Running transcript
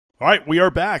All right, we are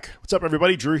back. What's up,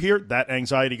 everybody? Drew here,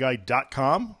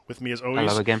 thatanxietyguy.com. With me, as always,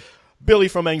 Hello again. Billy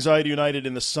from Anxiety United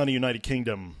in the sunny United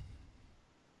Kingdom.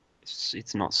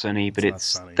 It's not sunny, but It's not it's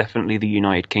sunny. definitely the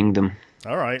United Kingdom.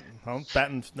 All right, well,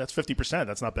 batting, that's 50%.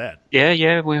 That's not bad.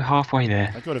 Yeah, we're halfway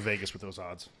there. I'd go to Vegas with those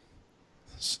odds.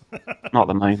 Not at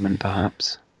the moment,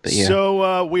 perhaps, but yeah,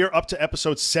 So we are up to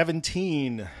episode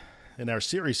 17 in our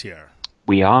series here.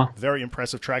 we are. Very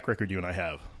impressive track record you and I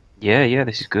have. Yeah,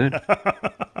 this is good.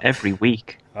 Every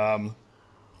week.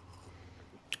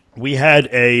 We had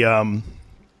a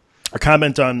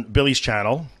comment on Billy's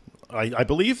channel. I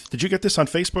believe. Did you get this on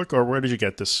Facebook, or where did you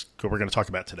get this? We're going to talk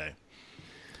about today.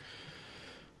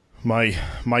 My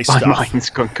My stuff. mind's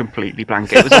gone completely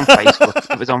blank. It was on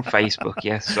Facebook. It was on Facebook.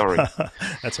 Yes, sorry.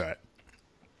 That's all right.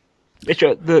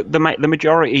 The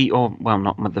majority, or well,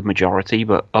 not the majority,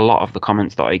 but a lot of the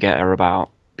comments that I get are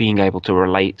about being able to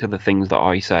relate to the things that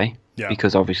I say, Yeah.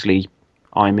 because obviously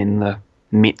I'm in the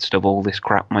midst of all this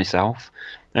crap myself,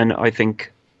 and I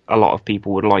think a lot of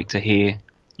people would like to hear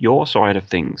your side of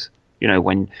things. You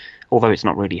know, although it's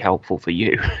not really helpful for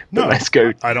you, No, but let's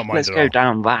go. I don't mind Let's at go all.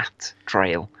 down that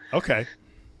trail. Okay.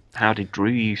 How did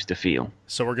Drew used to feel?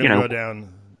 So we're going to You go know,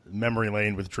 down memory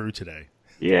lane with Drew today.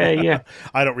 yeah.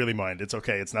 I don't really mind. It's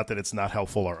okay. It's not that it's not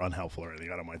helpful or unhelpful or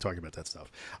anything. I don't mind talking about that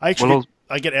stuff. I actually Well,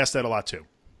 I get asked that a lot too.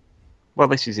 Well,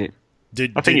 this is it.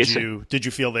 Did I think did it's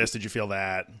you feel this? Did you feel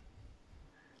that?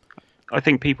 I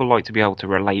think people like to be able to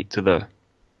relate to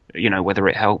whether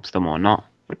it helps them or not.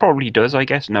 It probably does, I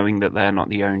guess, knowing that they're not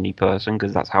the only person,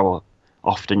 because that's how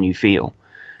often you feel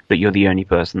that you're the only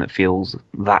person that feels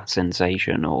that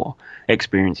sensation or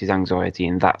experiences anxiety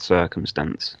in that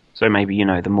circumstance. So maybe,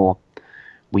 the more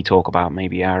we talk about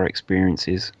maybe our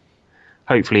experiences,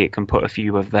 hopefully it can put a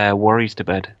few of their worries to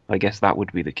bed. I guess that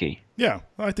would be the key. Yeah,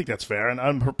 I think that's fair, and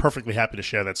I'm perfectly happy to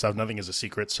share that stuff. Nothing is a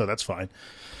secret, so that's fine.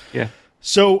 Yeah.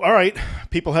 So, all right,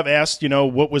 people have asked,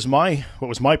 what was my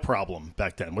problem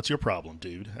back then? What's your problem,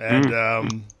 dude?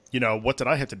 And what did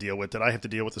I have to deal with? Did I have to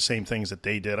deal with the same things that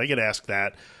they did? I get asked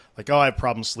that, like, oh, I have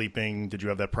problems sleeping. Did you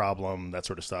have that problem? That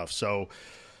sort of stuff. So,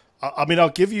 I'll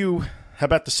give you, how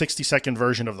about the 60-second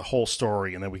version of the whole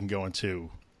story, and then we can go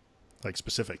into like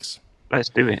specifics. Let's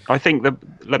do it. I think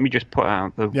let me just put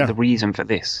out the reason for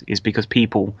this is because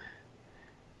people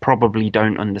probably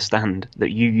don't understand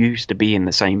that you used to be in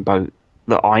the same boat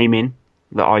that I'm in,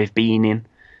 that I've been in,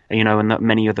 and that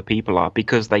many other people are,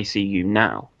 because they see you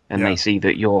now and they see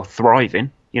that you're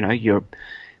thriving, you're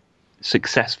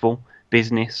successful,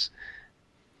 business,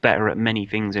 better at many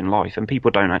things in life, and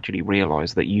people don't actually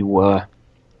realize that you were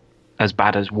as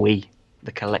bad as we,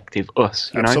 the collective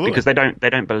us, Absolutely. because they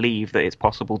don't believe that it's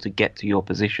possible to get to your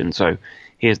position. So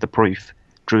here's the proof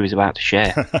Drew is about to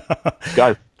share.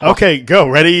 Go. Okay, go.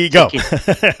 Ready, go.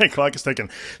 Ticking. Clock is ticking.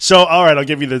 So, all right, I'll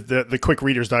give you the quick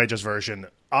Reader's Digest version.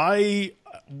 I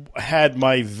had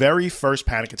my very first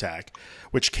panic attack,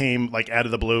 which came like out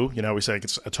of the blue. We say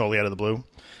it's totally out of the blue.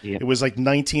 Yeah. It was like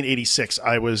 1986.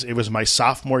 It was my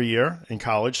sophomore year in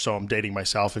college, so I'm dating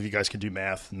myself. If you guys can do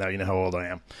math, now you know how old I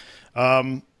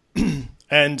am.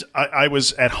 And I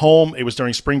was at home. It was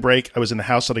during spring break. I was in the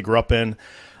house that I grew up in.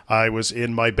 I was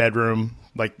in my bedroom,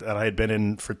 like that I had been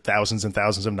in for thousands and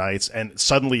thousands of nights, and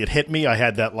suddenly it hit me. I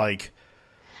had that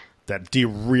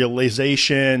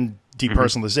derealization,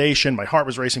 depersonalization. My heart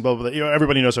was racing, blah, blah, blah.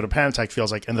 Everybody knows what a panic attack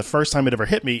feels like. And the first time it ever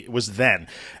hit me was then.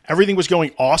 Everything was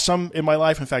going awesome in my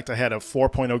life. In fact, I had a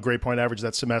 4.0 grade point average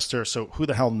that semester. So who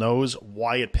the hell knows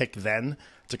why it picked then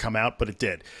to come out, but it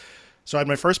did. So I had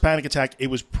my first panic attack. It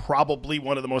was probably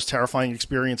one of the most terrifying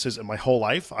experiences in my whole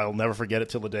life. I'll never forget it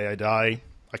till the day I die.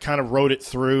 I kind of rode it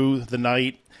through the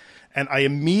night, and I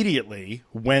immediately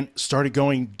started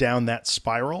going down that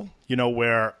spiral,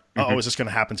 where, is this going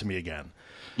to happen to me again?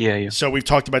 Yeah. So we've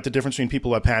talked about the difference between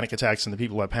people who have panic attacks and the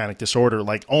people who have panic disorder.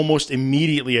 Like almost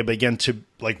immediately I began to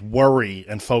worry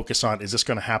and focus on, is this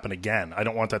going to happen again? I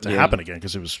don't want that to happen again,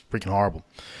 because it was freaking horrible.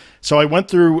 So I went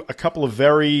through a couple of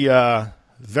very,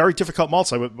 very difficult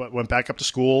months. I went back up to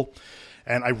school,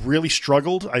 and I really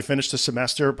struggled. I finished the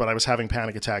semester, but I was having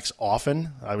panic attacks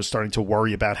often. I was starting to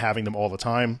worry about having them all the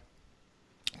time.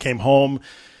 Came home,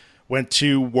 went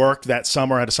to work that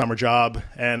summer, had a summer job,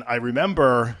 and I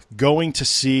remember going to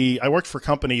see, I worked for a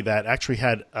company that actually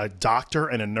had a doctor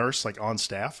and a nurse on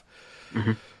staff.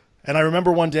 Mm-hmm. And I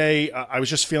remember one day I was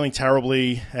just feeling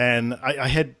terribly, and I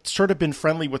had sort of been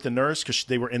friendly with the nurse because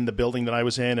they were in the building that I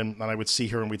was in, and I would see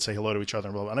her and we'd say hello to each other.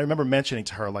 And I remember mentioning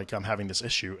to her, I'm having this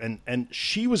issue. And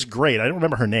she was great. I don't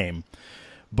remember her name,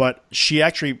 but she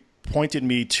actually pointed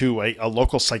me to a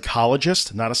local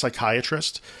psychologist, not a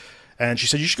psychiatrist. And she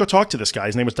said, you should go talk to this guy.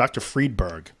 His name was Dr.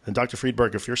 Friedberg. And Dr.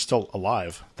 Friedberg, if you're still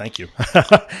alive, thank you.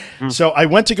 So I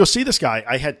went to go see this guy.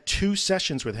 I had 2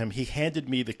 sessions with him. He handed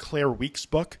me the Claire Weeks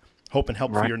book, Hope and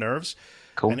Help for Your Nerves.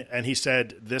 Cool. And he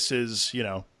said, this is,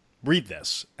 read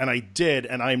this. And I did.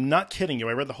 And I'm not kidding you.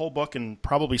 I read the whole book in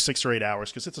probably 6 or 8 hours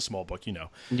because it's a small book,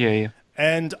 Yeah.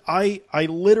 And I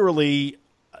literally,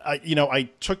 I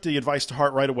took the advice to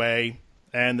heart right away.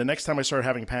 And the next time I started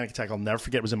having a panic attack, I'll never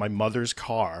forget, it was in my mother's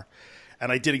car.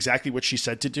 And I did exactly what she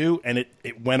said to do. And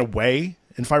it went away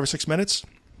in 5 or 6 minutes.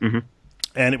 Mm-hmm.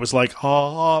 And it was like,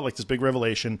 like this big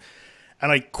revelation.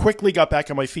 And I quickly got back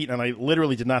on my feet. And I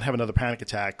literally did not have another panic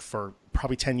attack for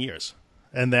probably 10 years.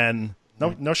 And then,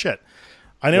 no shit.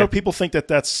 I know people think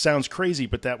that sounds crazy,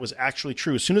 but that was actually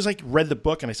true. As soon as I read the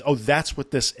book and I said, oh, that's what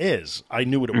this is, I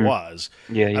knew what it was.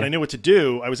 Yeah. And I knew what to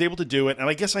do. I was able to do it. And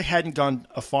I guess I hadn't gone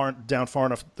down far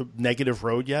enough the negative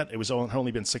road yet. It was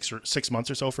only been 6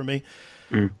 months or so for me.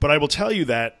 But I will tell you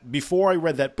that before I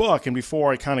read that book and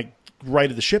before I kind of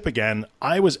righted the ship again,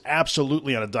 I was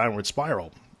absolutely on a downward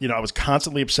spiral. I was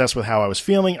constantly obsessed with how I was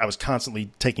feeling. I was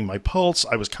constantly taking my pulse.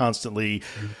 I was constantly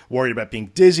worried about being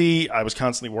dizzy. I was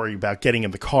constantly worried about getting in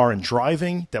the car and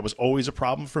driving. That was always a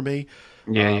problem for me.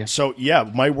 So,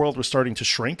 my world was starting to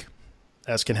shrink,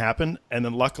 as can happen. And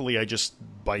then luckily,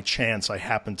 by chance, I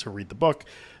happened to read the book.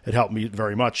 It helped me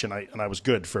very much, and I was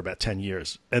good for about 10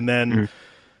 years. And then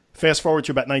fast forward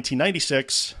to about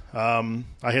 1996, I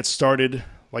had started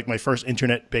like my first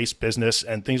internet-based business,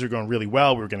 and things were going really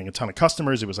well. We were getting a ton of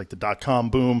customers. It was like the dot-com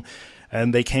boom,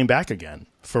 and they came back again.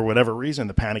 For whatever reason,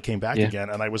 the panic came back again,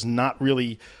 and I was not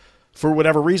really, for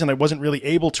whatever reason, I wasn't really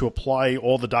able to apply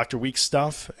all the Dr. Weeks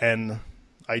stuff, and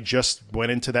I just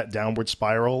went into that downward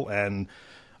spiral, and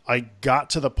I got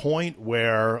to the point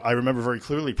where I remember very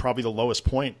clearly, probably the lowest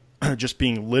point, just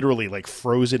being literally like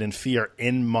frozen in fear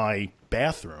in my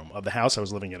bathroom of the house I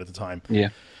was living at the time.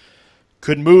 Yeah.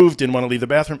 Couldn't move, didn't want to leave the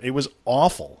bathroom. It was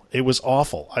awful. It was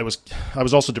awful. I was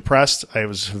also depressed. I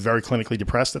was very clinically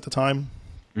depressed at the time.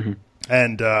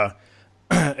 And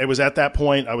it was at that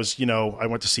point I was, I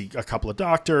went to see a couple of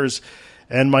doctors,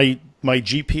 and my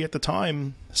GP at the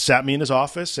time sat me in his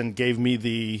office and gave me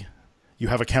the "you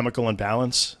have a chemical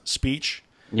imbalance" speech.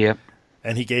 Yep.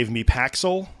 And he gave me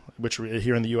Paxil, which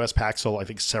here in the U.S. Paxil, I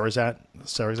think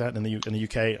Cerazat in the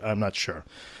UK. I'm not sure.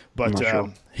 But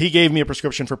sure. He gave me a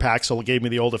prescription for Paxil. Gave me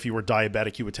the old, if you were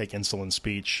diabetic, you would take insulin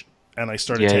speech. And I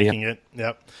started taking it.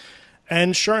 Yep.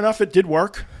 And sure enough, it did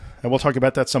work. And we'll talk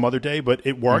about that some other day. But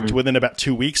it worked within about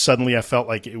 2 weeks. Suddenly, I felt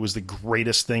like it was the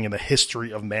greatest thing in the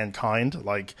history of mankind.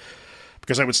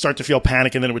 Because I would start to feel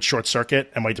panic, and then it would short circuit,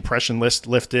 and my depression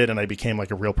lifted, and I became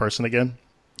like a real person again.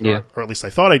 Yeah. Or at least I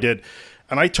thought I did.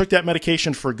 And I took that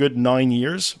medication for a good 9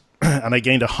 years, and I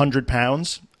gained 100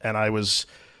 pounds, and I was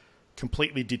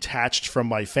completely detached from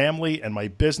my family and my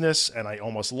business, and I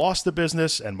almost lost the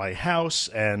business and my house,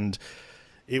 and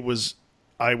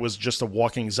I was just a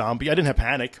walking zombie. I didn't have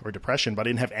panic or depression, but I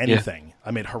didn't have anything. Yeah.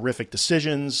 I made horrific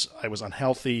decisions. I was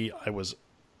unhealthy. I was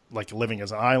like living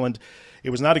as an island.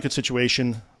 It was not a good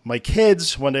situation. My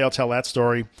kids, one day I'll tell that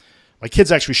story, my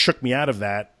kids actually shook me out of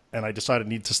that, and I decided I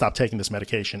need to stop taking this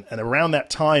medication. And around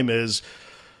that time is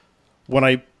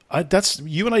when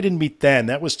you and I didn't meet then.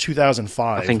 That was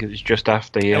 2005. I think it was just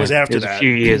after. Yeah, it was after that. A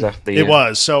few years after. Yeah. It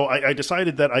was. So I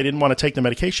decided that I didn't want to take the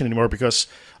medication anymore because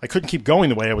I couldn't keep going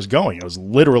the way I was going. I was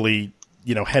literally,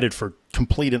 headed for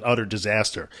complete and utter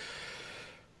disaster.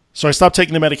 So I stopped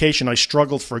taking the medication. I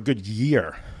struggled for a good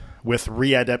year with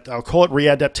I'll call it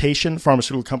readaptation.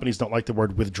 Pharmaceutical companies don't like the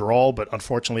word withdrawal, but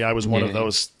unfortunately I was one of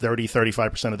those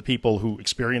 35% of the people who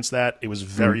experienced that. It was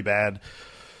very bad.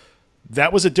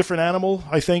 That was a different animal,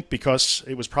 I think, because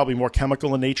it was probably more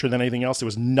chemical in nature than anything else. There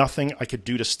was nothing I could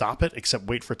do to stop it except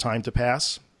wait for time to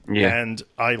pass. Yeah. And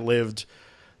I lived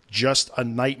just a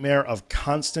nightmare of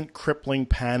constant crippling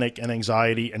panic and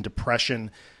anxiety and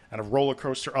depression and a roller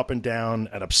coaster up and down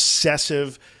and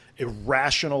obsessive,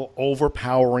 irrational,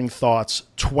 overpowering thoughts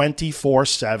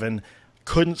 24/7.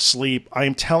 Couldn't sleep. I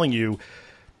am telling you,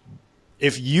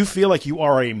 if you feel like you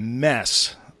are a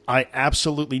mess, I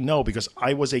absolutely know, because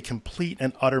I was a complete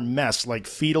and utter mess, like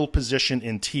fetal position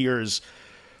in tears.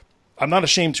 I'm not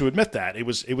ashamed to admit that. It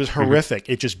was horrific.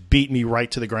 It just beat me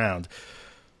right to the ground.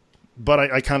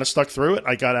 But I kind of stuck through it.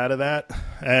 I got out of that.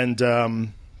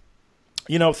 And,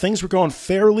 things were going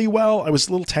fairly well. I was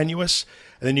a little tenuous.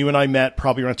 And then you and I met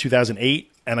probably around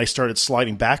 2008, and I started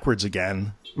sliding backwards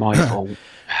again. My fault.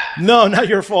 No, not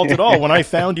your fault at all. When I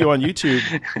found you on YouTube,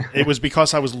 it was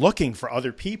because I was looking for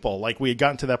other people. Like, we had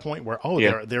gotten to that point where,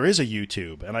 there is a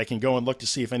YouTube, and I can go and look to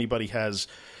see if anybody has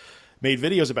made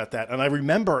videos about that. And I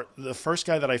remember the first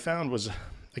guy that I found was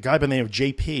a guy by the name of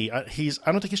JP.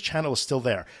 I don't think his channel is still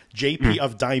there. JP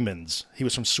of Diamonds. He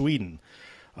was from Sweden.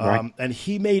 Right. And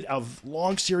he made a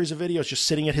long series of videos just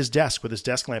sitting at his desk with his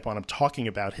desk lamp on him, talking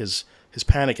about his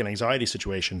panic and anxiety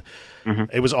situation.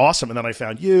 It was awesome. And then I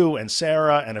found you and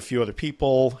Sarah and a few other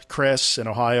people, Chris in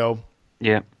Ohio.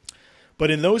 Yeah. But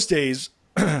in those days,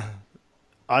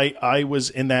 I was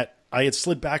in that, I had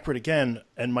slid backward again,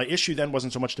 and my issue then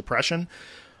wasn't so much depression,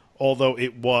 although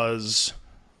it was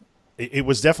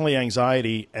definitely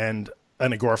anxiety, and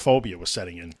an agoraphobia was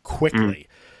setting in quickly.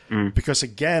 Because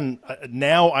again,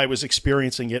 now I was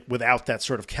experiencing it without that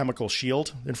sort of chemical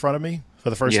shield in front of me for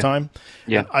the first time.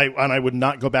 Yeah. And I would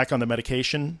not go back on the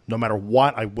medication, no matter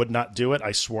what. I would not do it.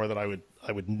 I swore that I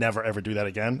would never ever do that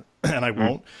again, and I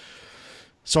won't.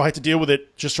 So I had to deal with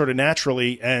it just sort of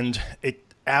naturally, and it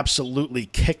absolutely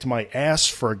kicked my ass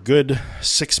for a good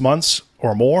 6 months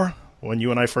or more. When you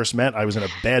and I first met, I was in a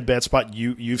bad spot.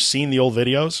 You've seen the old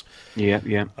videos.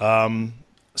 Yeah.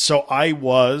 So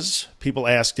people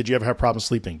ask, did you ever have problems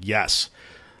sleeping? Yes.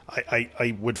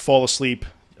 I would fall asleep.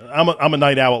 I'm a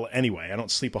night owl anyway. I don't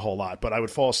sleep a whole lot, but I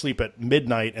would fall asleep at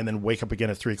midnight and then wake up again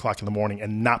at 3 o'clock in the morning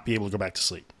and not be able to go back to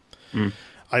sleep.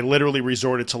 I literally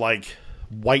resorted to like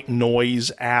white noise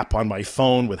app on my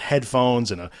phone with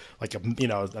headphones and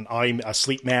a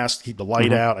sleep mask to keep the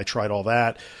light out. I tried all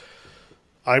that.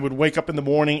 I would wake up in the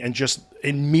morning and just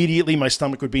immediately my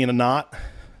stomach would be in a knot.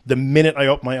 The minute I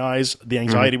opened my eyes, the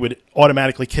anxiety would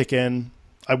automatically kick in.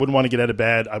 I wouldn't want to get out of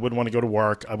bed. I wouldn't want to go to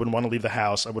work. I wouldn't want to leave the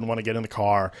house. I wouldn't want to get in the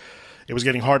car. It was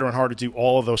getting harder and harder to do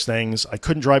all of those things. I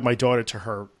couldn't drive my daughter to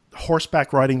her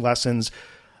horseback riding lessons.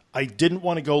 I didn't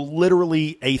want to go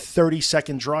literally a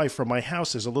 30-second drive from my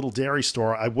house. There's a little dairy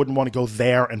store. I wouldn't want to go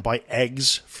there and buy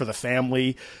eggs for the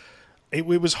family. It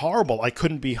was horrible. I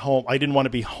couldn't be home. I didn't want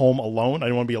to be home alone. I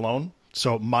didn't want to be alone.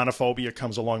 So monophobia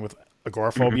comes along with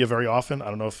agoraphobia very often. I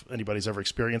don't know if anybody's ever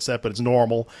experienced that, but it's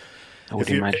normal. If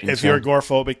you're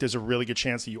agoraphobic, there's a really good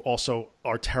chance that you also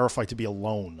are terrified to be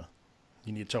alone.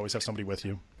 You need to always have somebody with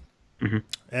you.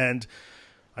 And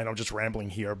I know I'm just rambling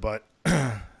here, but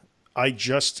I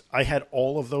had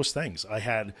all of those things. I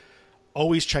had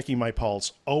always checking my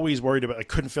pulse, always worried about, I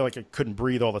couldn't feel like I couldn't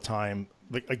breathe all the time.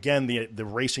 Again, the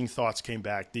racing thoughts came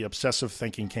back, the obsessive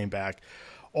thinking came back.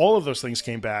 All of those things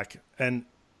came back, and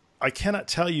I cannot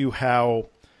tell you how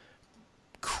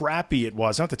crappy it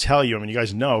was. Not to tell you, I mean, you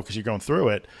guys know because you're going through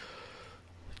it.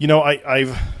 You know,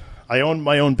 I own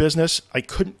my own business. I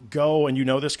couldn't go, and you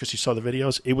know this because you saw the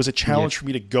videos. It was a challenge for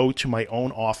me to go to my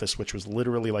own office, which was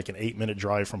literally like an 8-minute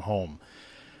drive from home.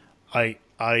 I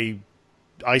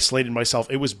isolated myself.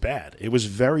 It was bad. It was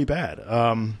very bad.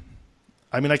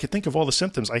 I mean, I could think of all the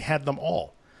symptoms. I had them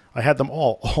all.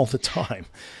 All the time.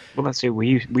 Well, that's it.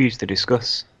 We used to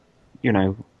discuss, you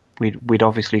know, we'd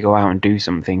obviously go out and do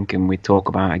something, and we'd talk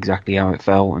about exactly how it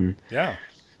felt, and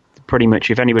pretty much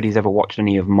if anybody's ever watched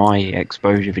any of my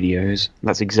exposure videos,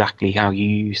 that's exactly how you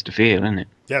used to feel, isn't it?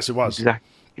 Yes, it was.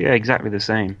 Exactly the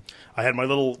same. I had my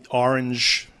little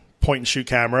orange point and shoot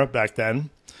camera back then.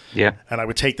 Yeah. And I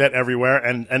would take that everywhere,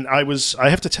 and I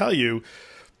have to tell you,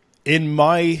 in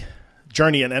my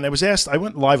journey, and I was asked, I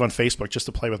went live on Facebook just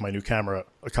to play with my new camera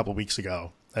a couple of weeks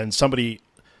ago, and somebody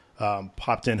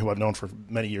popped in who I've known for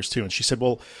many years too, and she said,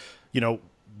 well, you know,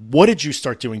 what did you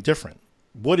start doing different?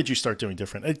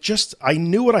 I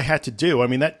knew what I had to do. I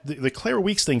mean, the Claire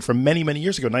Weeks thing from many, many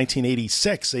years ago,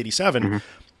 1986, 87,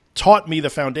 taught me the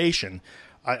foundation.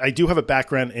 I do have a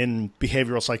background in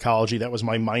behavioral psychology. That was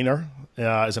my minor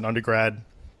as an undergrad.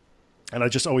 And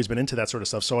I've just always been into that sort of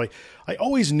stuff. So I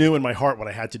always knew in my heart what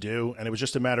I had to do. And it was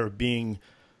just a matter of being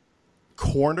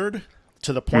cornered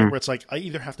to the point where it's like, I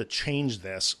either have to change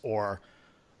this or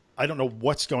I don't know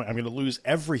what's going on. I'm going to lose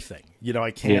everything. You know, I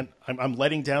can't, I'm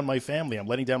letting down my family. I'm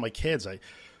letting down my kids.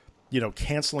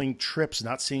 Canceling trips,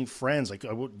 not seeing friends. Like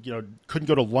couldn't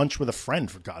go to lunch with a friend,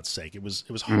 for God's sake. It was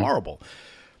horrible.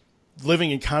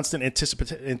 Living in constant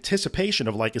anticipation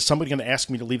of like, is somebody going to ask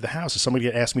me to leave the house? Is somebody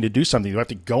going to ask me to do something? Do I have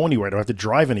to go anywhere? Do I have to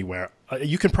drive anywhere?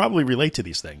 You can probably relate to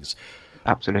these things.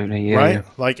 Absolutely, yeah.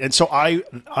 Right? Like, and so I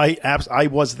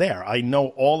was there. I know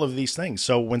all of these things.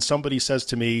 So when somebody says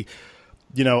to me,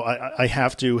 you know, I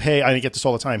have to, hey, I get this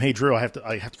all the time. Hey, Drew, I have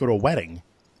to go to a wedding.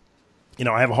 You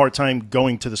know, I have a hard time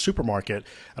going to the supermarket,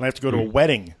 and I have to go to a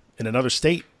wedding in another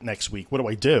state next week. What do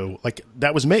I do? Like,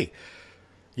 that was me.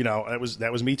 You know,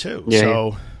 that was me too. Yeah,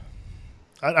 so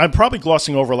I'm probably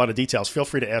glossing over a lot of details. Feel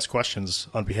free to ask questions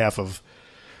on behalf of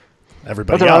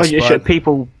everybody else.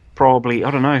 People probably,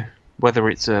 I don't know, whether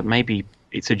maybe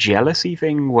it's a jealousy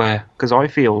thing because I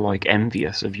feel like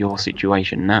envious of your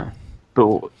situation now.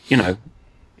 But, you know,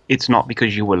 it's not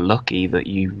because you were lucky that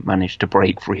you managed to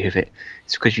break free of it.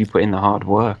 It's because you put in the hard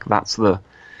work.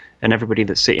 And everybody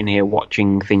that's sitting here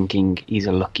watching thinking he's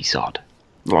a lucky sod.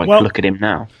 Like, look at him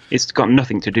now. It's got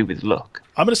nothing to do with luck.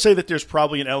 I'm going to say that there's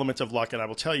probably an element of luck, and I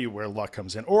will tell you where luck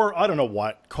comes in. Or I don't know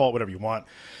what. Call it whatever you want.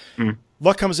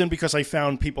 Luck comes in because I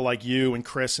found people like you and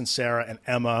Chris and Sarah and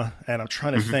Emma, and I'm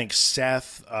trying to think.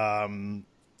 Seth,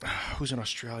 who's in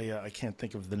Australia? I can't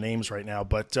think of the names right now.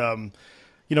 But,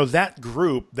 that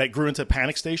group that grew into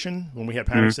Panic Station when we had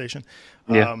Panic Station,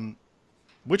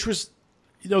 which was,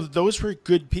 those were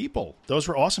good people. Those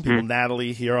were awesome people.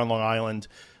 Natalie here on Long Island.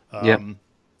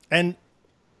 And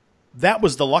that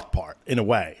was the luck part in a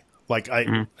way. Like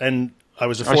and I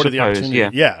was afforded the opportunity.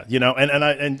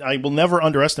 And I will never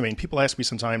underestimate. People ask me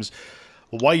sometimes,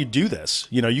 well, why you do this?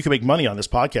 You can make money on this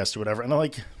podcast or whatever. And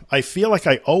I feel like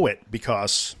I owe it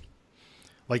because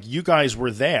like you guys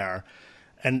were there.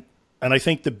 And I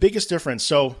think the biggest difference.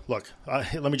 So look,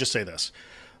 let me just say this.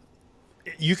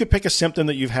 You could pick a symptom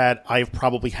that you've had. I've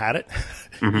probably had it.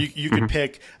 You could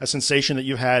pick a sensation that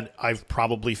you've had. I've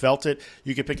probably felt it.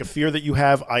 You could pick a fear that you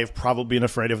have. I've probably been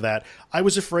afraid of that. I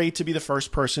was afraid to be the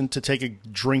first person to take a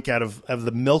drink out of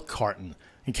the milk carton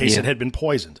in case it had been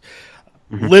poisoned.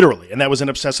 Literally. And that was an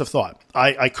obsessive thought.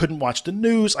 I couldn't watch the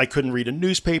news. I couldn't read a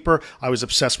newspaper. I was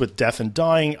obsessed with death and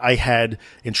dying. I had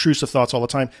intrusive thoughts all the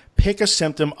time. Pick a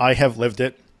symptom. I have lived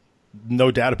it.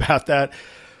 No doubt about that.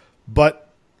 But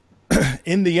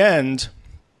in the end,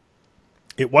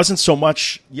 it wasn't so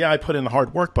much, I put in the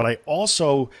hard work, but I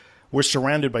also was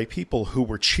surrounded by people who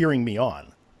were cheering me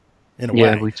on in a way.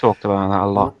 Yeah, we talked about that a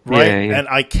lot. Right? Yeah. And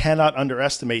I cannot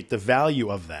underestimate the value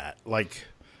of that. Like,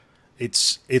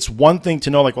 it's one thing to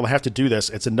know, like, well, I have to do this.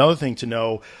 It's another thing to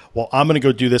know, well, I'm going to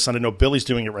go do this. And I know Billy's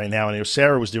doing it right now. And I know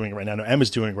Sarah was doing it right now. I know Emma's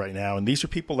doing it right now. And these are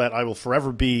people that I will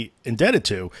forever be indebted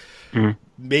to.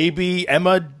 Maybe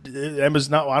Emma's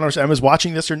not, I don't know if Emma's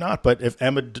watching this or not, but if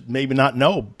Emma maybe not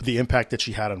know the impact that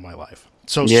she had on my life.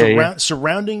 So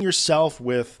surrounding yourself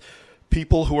with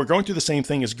people who are going through the same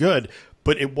thing is good,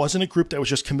 but it wasn't a group that was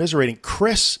just commiserating.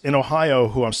 Chris in Ohio,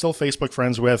 who I'm still Facebook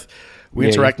friends with, we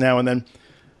interact now and then.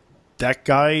 That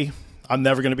guy, I'm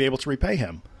never going to be able to repay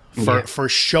him for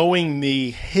showing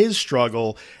me his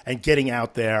struggle and getting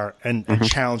out there and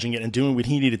challenging it and doing what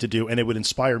he needed to do. And it would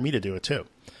inspire me to do it too.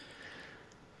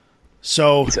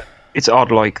 So it's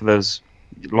odd. Like there's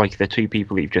like the two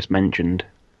people that you've just mentioned,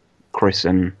 Chris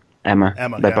and Emma.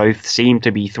 They both seem to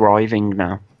be thriving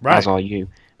now, as are you.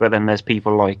 But then there's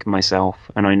people like myself,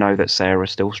 and I know that Sarah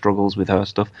still struggles with her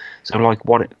stuff. So like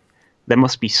there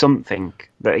must be something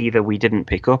that either we didn't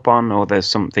pick up on, or there's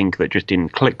something that just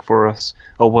didn't click for us,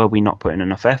 or were we not putting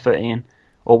enough effort in,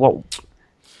 or what?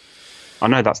 I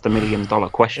know that's the $1 million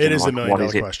question. It is the $1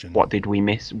 million question. What did we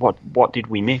miss? What did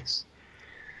we miss?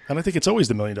 And I think it's always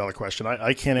the $1 million question.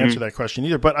 I can't answer that question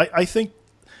either. But I think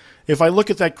if I look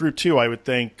at that group too, I would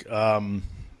think, I'm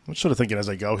sort of thinking as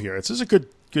I go here, this is a good.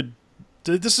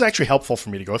 This is actually helpful for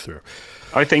me to go through.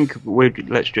 I think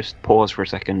let's just pause for a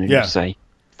second and just say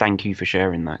thank you for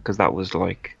sharing that, because that was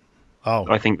like,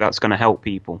 I think that's going to help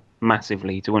people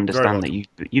massively to understand that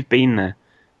you've been there,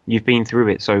 you've been through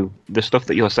it. So the stuff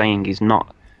that you're saying is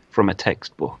not from a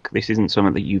textbook. This isn't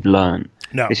something that you've learned.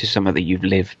 No. This is something that you've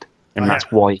lived. And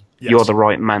that's why you're the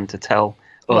right man to tell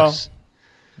us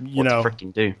what to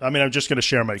freaking do. I mean, I'm just going to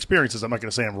share my experiences. I'm not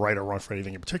going to say I'm right or wrong for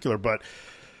anything in particular, but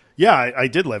I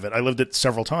did live it. I lived it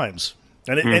several times.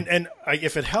 And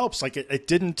if it helps, like it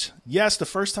didn't, the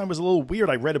first time was a little weird.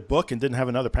 I read a book and didn't have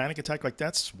another panic attack. Like,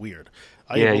 that's weird.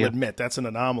 I will admit that's an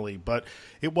anomaly, but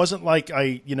it wasn't like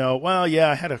I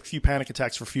had a few panic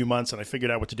attacks for a few months and I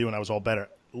figured out what to do and I was all better.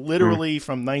 Literally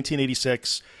from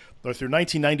 1986 or through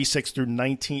 1996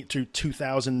 through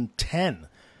 2010.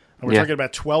 And we're talking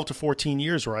about 12 to 14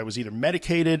 years where I was either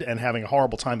medicated and having a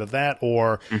horrible time of that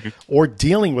or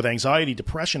dealing with anxiety,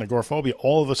 depression, agoraphobia,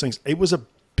 all of those things. It was a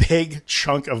big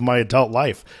chunk of my adult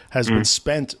life has been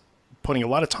spent putting a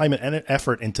lot of time and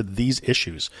effort into these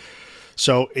issues.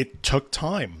 So it took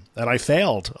time, and I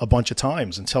failed a bunch of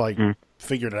times until I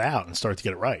figured it out and started to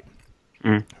get it right.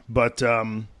 But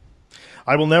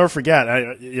I will never forget.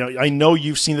 I know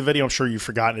you've seen the video. I'm sure you've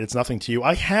forgotten it. It's nothing to you.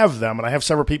 I have them, and I have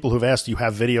several people who've asked, do you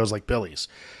have videos like Billy's?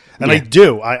 And I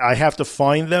do. I have to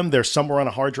find them. They're somewhere on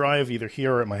a hard drive, either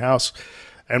here or at my house.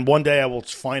 And one day I will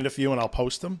find a few, and I'll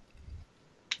post them.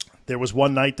 There was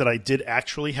one night that I did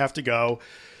actually have to go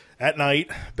at night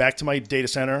back to my data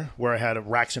center where I had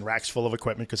racks and racks full of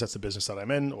equipment because that's the business that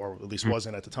I'm in, or at least was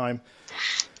in at the time.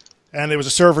 And there was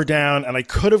a server down, and I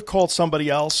could have called somebody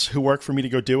else who worked for me to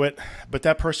go do it, but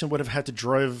that person would have had to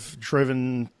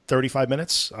driven 35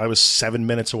 minutes. I was 7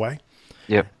 minutes away.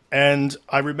 Yep. And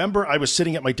I remember I was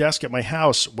sitting at my desk at my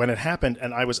house when it happened,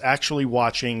 and I was actually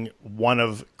watching one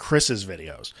of Chris's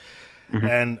videos.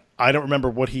 And I don't remember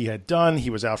what he had done. He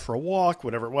was out for a walk,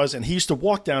 whatever it was, and he used to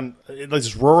walk down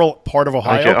this rural part of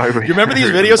Ohio. You remember these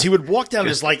videos? He would walk down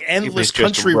this like endless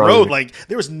country road. Like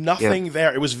there was nothing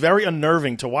there. It was very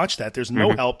unnerving to watch that. There's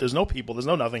no help. There's no people. There's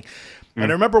no nothing. And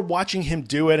I remember watching him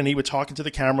do it, and he would talk into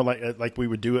the camera like we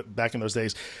would do it back in those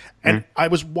days. And I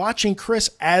was watching Chris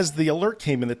as the alert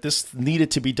came in that this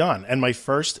needed to be done. And my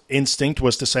first instinct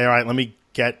was to say, all right, let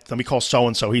me call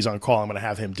so-and-so. He's on call. I'm going to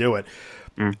have him do it.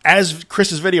 As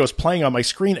Chris's video was playing on my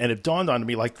screen, and it dawned on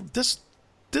me, like, this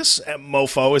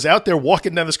mofo is out there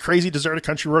walking down this crazy deserted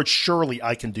country road. Surely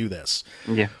I can do this.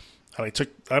 Yeah. And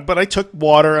I took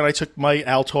water, and I took my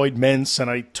Altoid mints, and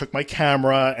I took my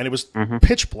camera, and it was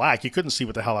pitch black. You couldn't see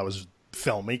what the hell I was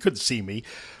filming. You couldn't see me.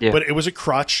 Yeah. But it was a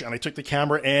crutch, and I took the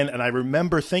camera in, and I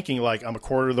remember thinking, like, I'm a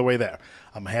quarter of the way there.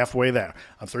 I'm halfway there.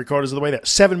 I'm 3/4 of the way there.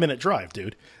 7-minute drive,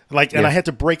 dude. Like, and I had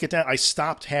to break it down. I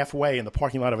stopped halfway in the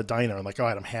parking lot of a diner. I'm like, all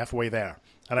right, I'm halfway there.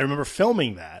 And I remember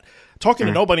filming that, talking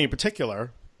to nobody in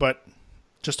particular, but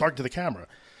just talking to the camera.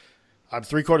 I'm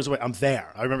 3/4 away. I'm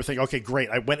there. I remember thinking, okay, great.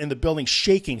 I went in the building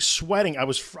shaking, sweating. I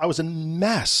was a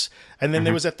mess. And then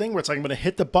there was that thing where it's like, I'm going to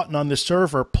hit the button on the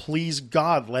server. Please,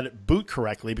 God, let it boot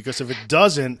correctly. Because if it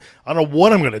doesn't, I don't know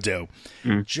what I'm going to do.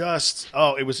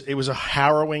 It was a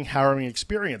harrowing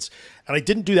experience. And I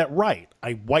didn't do that right.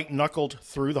 I white-knuckled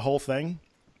through the whole thing.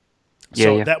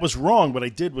 So that was wrong. What I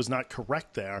did was not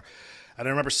correct there. And I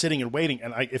remember sitting and waiting,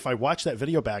 and if I watch that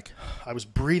video back, I was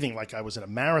breathing like I was in a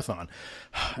marathon,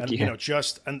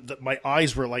 and my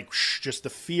eyes were like just the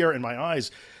fear in my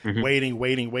eyes,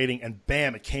 waiting, and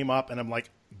bam, it came up, and I'm like,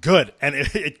 good. And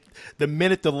the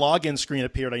minute the login screen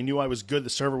appeared, I knew I was good. The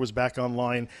server was back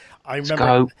online. I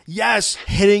remember,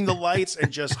 hitting the lights and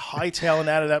just hightailing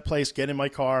out of that place, get in my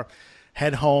car,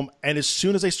 head home, and as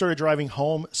soon as I started driving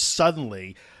home,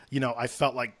 suddenly, I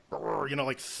felt like,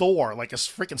 like Thor, like a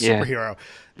freaking superhero.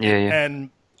 And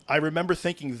I remember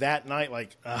thinking that night,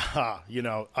 like,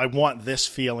 I want this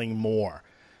feeling more.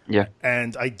 Yeah.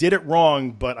 And I did it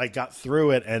wrong, but I got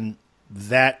through it. And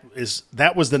that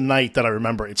was the night that I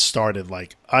remember it started.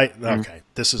 Like, okay,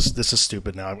 this is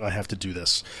stupid now. I have to do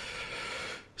this.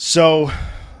 So.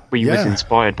 Well, you was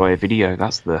inspired by a video.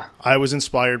 I was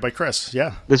inspired by Chris.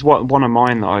 Yeah. There's one of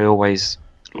mine that I always.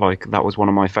 Like, that was one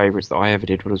of my favorites that I ever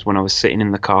did, was when I was sitting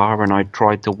in the car and I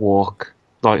tried to walk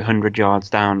like 100 yards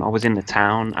down. I was in the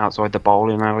town outside the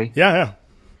bowling alley. Yeah.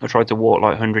 I tried to walk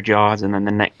like 100 yards, and then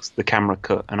the camera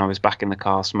cut, and I was back in the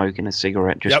car smoking a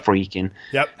cigarette, just freaking.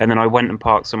 Yep. And then I went and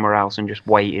parked somewhere else and just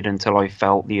waited until I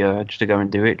felt the urge to go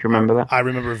and do it. Do you remember that? I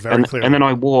remember very clearly. And then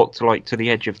I walked to the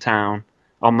edge of town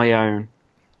on my own,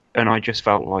 and I just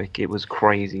felt like it was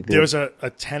crazy. There was a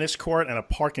tennis court and a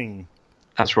parking.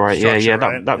 That's right. Yeah.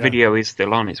 That video is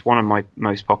still on. It's one of my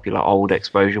most popular old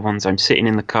exposure ones. I'm sitting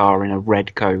in the car in a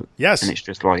red coat. Yes. And it's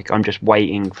just like, I'm just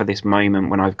waiting for this moment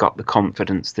when I've got the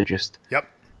confidence to just. Yep.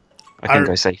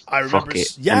 I say, fuck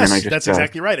it. Yes, that's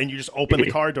exactly right. And you just opened the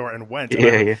car door and went.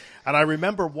 Yeah. And I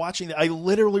remember watching that. I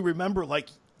literally remember, like,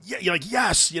 you're like,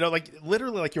 yes, like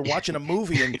literally like you're watching a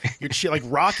movie and you're like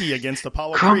Rocky against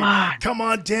Apollo Creed. Come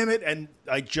on, damn it. And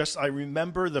I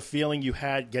remember the feeling you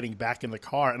had getting back in the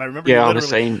car. And I remember I was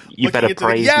saying, you better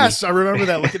praise me. Yes, I remember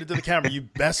that, looking into the camera. You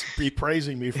best be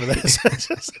praising me for this.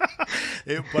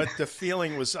 But the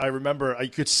feeling was, I remember, I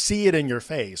could see it in your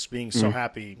face, being so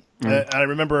happy. And I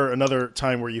remember another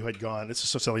time where you had gone, this is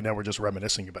so silly now, we're just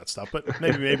reminiscing about stuff, but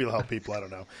maybe it'll help people, I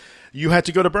don't know. You had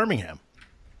to go to Birmingham.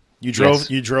 You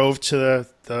drove to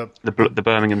the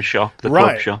Birmingham shop, the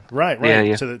club shop. Right.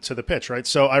 Yeah. To the pitch, right?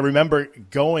 So I remember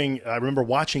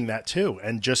watching that too,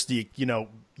 and just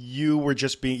you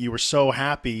were so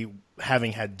happy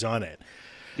having had done it.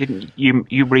 Didn't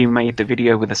you remade the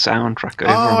video with a soundtrack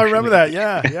over? Oh, I remember that.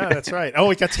 Yeah, that's right. Oh,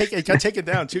 it got taken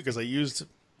down too because I used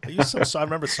some. I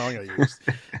remember the song I used,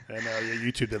 and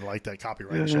YouTube didn't like that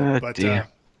copyright shit. But yeah,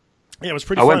 it was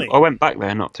pretty funny. I went back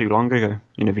there not too long ago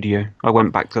in a video. I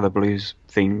went back to the blues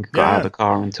thing, got out of the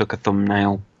car and took a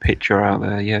thumbnail picture out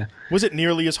there, yeah. Was it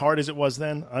nearly as hard as it was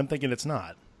then? I'm thinking it's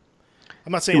not.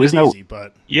 I'm not saying it's easy,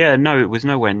 but... Yeah, no, it was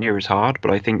nowhere near as hard,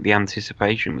 but I think the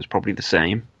anticipation was probably the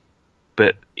same.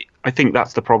 But I think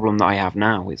that's the problem that I have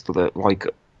now, is that, like,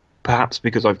 perhaps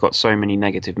because I've got so many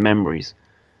negative memories,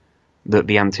 that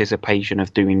the anticipation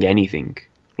of doing anything,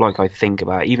 like I think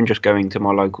about, even just going to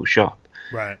my local shop,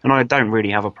 right. And I don't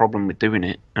really have a problem with doing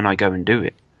it, and I go and do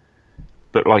it.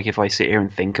 But like, if I sit here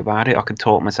and think about it, I could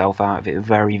talk myself out of it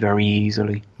very, very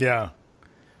easily. Yeah,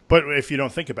 but if you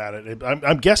don't think about it,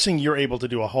 I'm guessing you're able to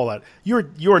do a whole lot.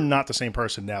 You're not the same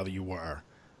person now that you were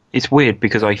It's weird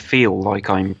because I feel like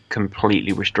I'm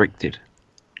completely restricted.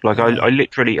 Like I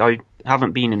literally, I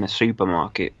haven't been in a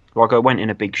supermarket. Like I went in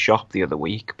a big shop the other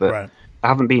week, but Right. I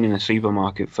haven't been in a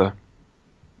supermarket for,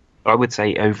 I would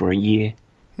say, over a year,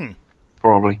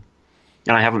 probably.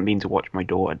 And I haven't been to watch my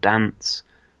daughter dance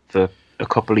for a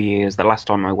couple of years. The last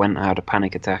time I went, I had a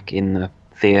panic attack in the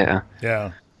theatre.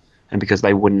 Yeah. And because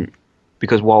they wouldn't,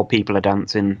 because while people are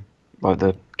dancing, like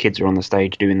the kids are on the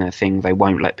stage doing their thing, they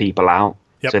won't let people out.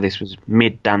 Yep. So this was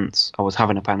mid-dance. I was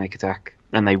having a panic attack,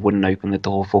 and they wouldn't open the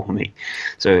door for me.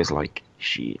 So it was like,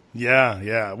 shit. Yeah,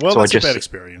 yeah. Well, So that's a bad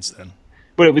experience then.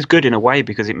 But it was good in a way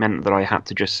because it meant that I had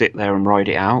to just sit there and ride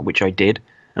it out, which I did.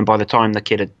 And by the time the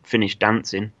kid had finished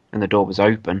dancing and the door was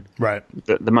open, Right.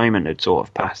 the moment had sort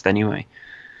of passed anyway.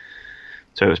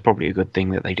 So it was probably a good thing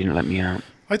that they didn't let me out.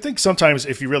 I think sometimes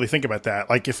if you really think about that,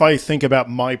 like if I think about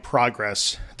my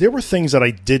progress, there were things that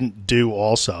I didn't do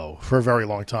also for a very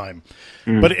long time.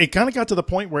 But it kind of got to the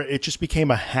point where it just became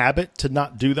a habit to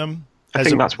not do them. I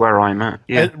think that's where I'm at.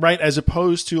 Yeah. Right. As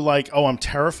opposed to like, oh, I'm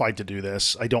terrified to do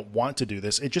this. I don't want to do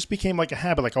this. It just became like a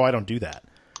habit. Like, oh, I don't do that.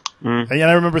 And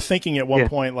I remember thinking at one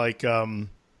point, like, I think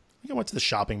I went to the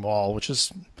shopping mall, which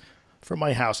is from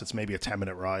my house, it's maybe a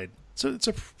 10-minute ride. So it's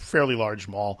a fairly large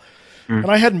mall. And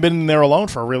I hadn't been in there alone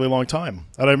for a really long time.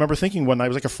 And I remember thinking one night, it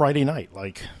was like a Friday night,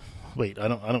 like, wait, I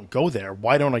don't go there.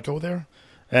 Why don't I go there?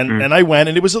 And I went,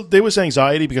 and there was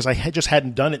anxiety because I just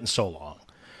hadn't done it in so long.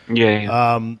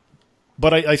 Yeah.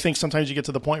 But I think sometimes you get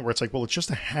to the point where it's like, well, it's just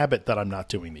a habit that I'm not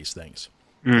doing these things.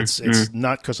 It's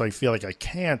not because I feel like I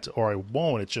can't or I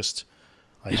won't. It's just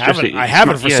I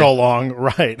haven't for so long,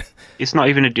 right? It's not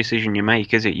even a decision you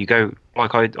make, is it? You go,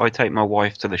 like I take my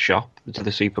wife to the shop, to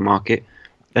the supermarket,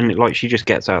 and like she just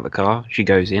gets out of the car, she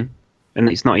goes in, and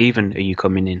it's not even, are you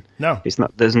coming in? No. It's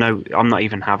not. There's no. I'm not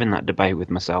even having that debate with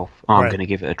myself. Oh, I'm Right. going to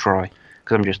give it a try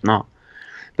because I'm just not.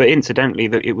 But incidentally,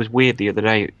 it was weird the other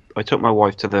day. I took my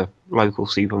wife to the local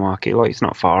supermarket. Like it's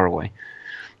not far away,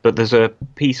 but there's a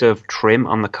piece of trim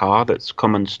on the car that's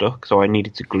come unstuck, so I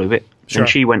needed to glue it. Sure. And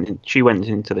she went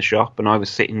into the shop, and I was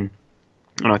sitting,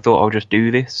 and I thought I'll just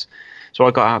do this. So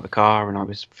I got out of the car and I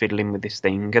was fiddling with this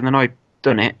thing, and then I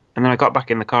done it, and then I got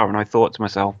back in the car and I thought to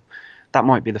myself, that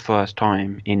might be the first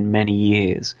time in many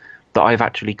years that I've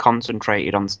actually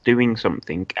concentrated on doing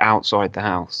something outside the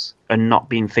house and not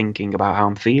been thinking about how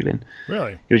I'm feeling.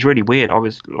 Really? It was really weird. I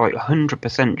was like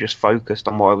 100% just focused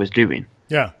on what I was doing.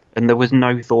 Yeah. And there was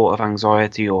no thought of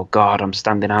anxiety or, God, I'm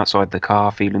standing outside the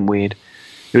car feeling weird.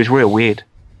 It was real weird.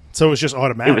 So it was just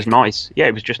automatic. It was nice. Yeah,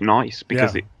 it was just nice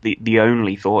because Yeah. the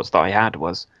only thoughts that I had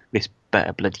was, this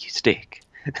better bloody stick.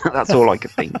 That's all I could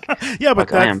think. Yeah,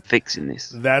 but like, I am fixing this.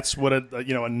 That's what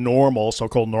a normal,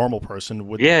 so-called normal person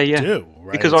would Yeah. do.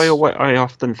 Right? Because I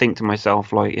often think to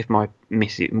myself, like, if my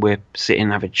missus, we're sitting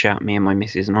have a chat, me and my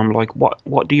missus, and I'm like,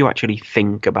 what do you actually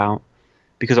think about?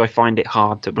 Because I find it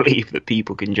hard to believe that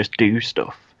people can just do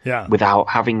stuff without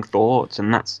having thoughts,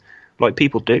 and that's like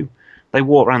people do. They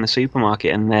walk around the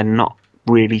supermarket and they're not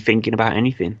really thinking about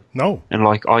anything. No. And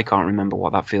like, I can't remember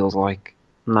what that feels like.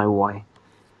 No way.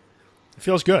 It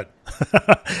feels good.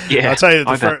 Yeah, I'll tell you,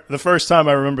 the first time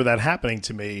I remember that happening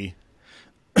to me,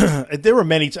 there were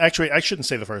many. Actually, I shouldn't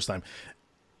say the first time.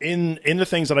 In the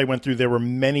things that I went through, there were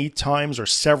many times or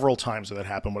several times that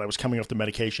happened when I was coming off the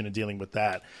medication and dealing with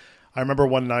that. I remember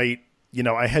one night,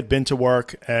 I had been to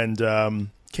work and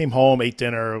came home, ate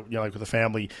dinner, like with the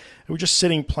family, and we were just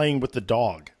sitting playing with the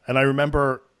dog. And I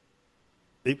remember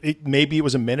maybe it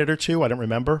was a minute or two, I don't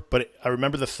remember, but I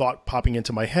remember the thought popping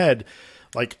into my head,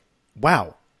 like,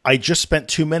 wow, I just spent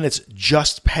 2 minutes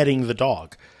just petting the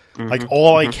dog. Like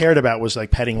all I cared about was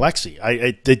like petting Lexi.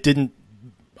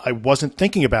 I wasn't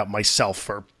thinking about myself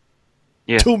for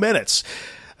 2 minutes.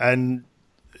 And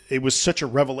it was such a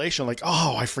revelation, like,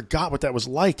 oh, I forgot what that was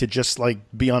like to just like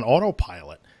be on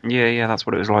autopilot. Yeah, that's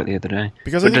what it was like the other day.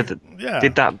 Because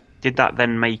did that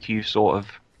then make you sort of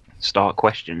start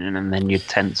questioning, and then you'd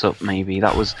tense up? Maybe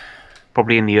that was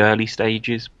probably in the early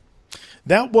stages.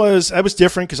 That was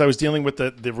different because I was dealing with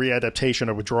the readaptation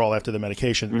or withdrawal after the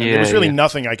medication. And there was really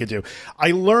nothing I could do.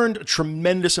 I learned a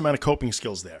tremendous amount of coping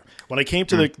skills there. When I came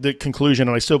to the conclusion,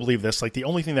 and I still believe this, like the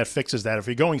only thing that fixes that, if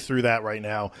you're going through that right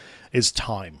now, is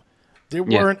time. There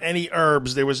weren't any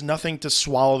herbs. There was nothing to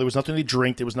swallow. There was nothing to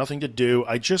drink. There was nothing to do.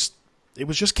 It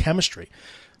was just chemistry.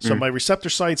 So my receptor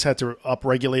sites had to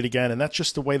upregulate again, and that's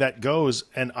just the way that goes.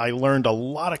 And I learned a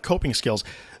lot of coping skills.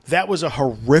 That was a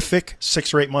horrific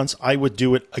 6 or 8 months. I would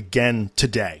do it again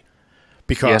today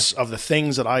because of the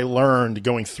things that I learned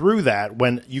going through that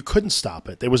when you couldn't stop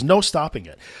it. There was no stopping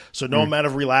it. So no amount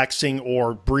of relaxing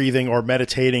or breathing or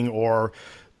meditating or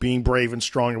being brave and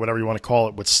strong or whatever you want to call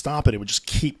it would stop it. It would just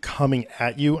keep coming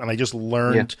at you. And I just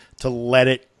learned to let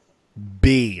it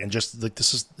be and just like,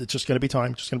 it's just going to be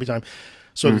time. Just going to be time.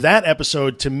 So that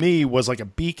episode to me was like a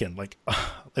beacon. Like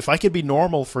if I could be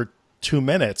normal for 2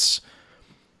 minutes,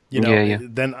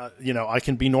 then, I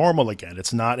can be normal again.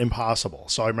 It's not impossible.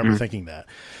 So I remember thinking that.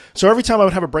 So every time I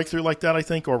would have a breakthrough like that, I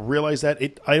think, or realize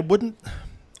that I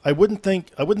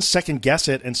wouldn't second guess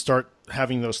it and start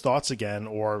having those thoughts again,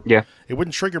 or it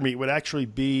wouldn't trigger me. It would actually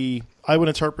be, I would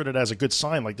interpret it as a good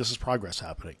sign, like this is progress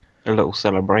happening. A little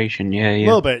celebration, yeah. A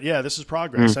little bit, yeah, this is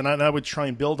progress. And I would try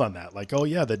and build on that. Like, oh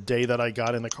yeah, the day that I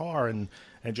got in the car and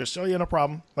just, oh yeah, no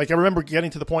problem. Like I remember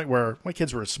getting to the point where my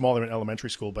kids were smaller in elementary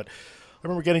school, but I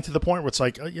remember getting to the point where it's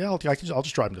like, I'll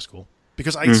just drive them to school.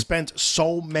 Because I spent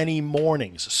so many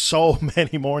mornings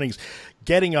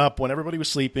getting up when everybody was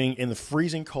sleeping in the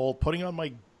freezing cold, putting on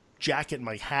my jacket and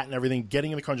my hat and everything,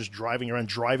 getting in the car and just driving around,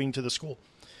 driving to the school.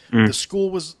 The school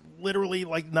was literally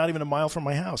like not even a mile from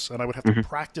my house, and I would have to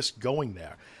practice going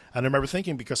there. And I remember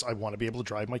thinking, because I want to be able to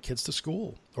drive my kids to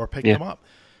school or pick them up.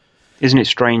 Isn't it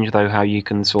strange, though, how you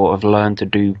can sort of learn to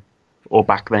do, or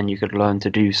back then you could learn to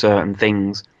do certain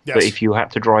things, but if you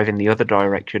had to drive in the other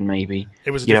direction, maybe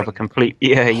you'd have a complete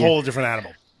whole different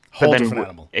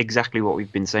animal. Exactly what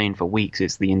we've been saying for weeks.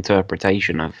 It's the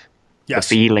interpretation of the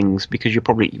feelings, because you're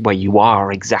probably where you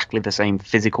are exactly the same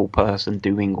physical person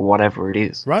doing whatever it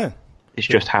is. Right. It's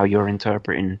just how you're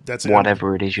interpreting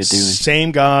whatever it is you're doing.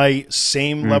 Same guy,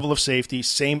 same level of safety,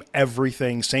 same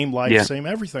everything, same life, same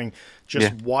everything.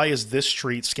 Just why is this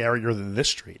street scarier than this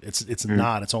street? It's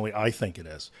not. It's only I think it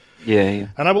is. Yeah.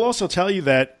 And I will also tell you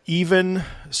that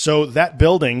so that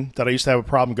building that I used to have a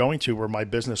problem going to where my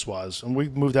business was, and we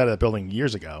moved out of that building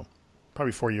years ago,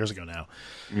 probably 4 years ago now.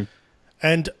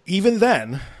 And even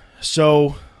then,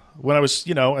 so when I was,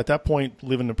 at that point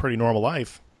living a pretty normal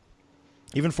life,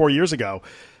 even 4 years ago,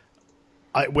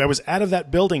 I was out of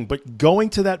that building, but going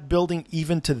to that building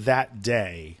even to that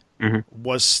day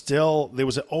was still, there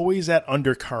was always that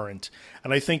undercurrent.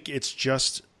 And I think it's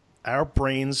just our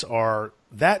brains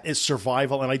that is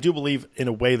survival. And I do believe in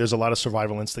a way there's a lot of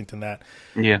survival instinct in that.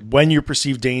 Yeah. When you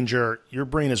perceive danger, your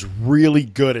brain is really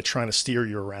good at trying to steer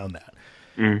you around that.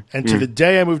 And to the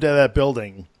day I moved out of that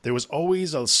building, there was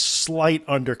always a slight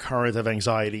undercurrent of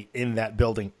anxiety in that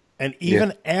building. And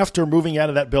even after moving out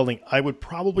of that building, I would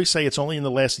probably say it's only in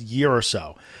the last year or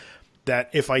so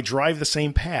that if I drive the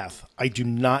same path, I do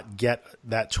not get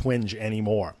that twinge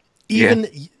anymore.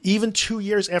 Even 2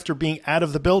 years after being out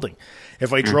of the building,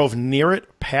 if I drove near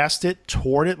it, past it,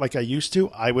 toward it like I used to,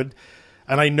 I would,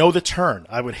 and I know the turn,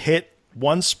 I would hit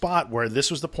one spot where this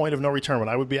was the point of no return. When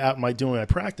I would be out doing my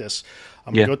practice,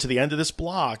 I'm going to go to the end of this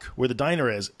block where the diner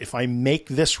is. If I make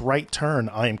this right turn,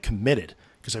 I am committed,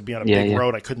 because I'd be on a big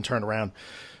road. I couldn't turn around.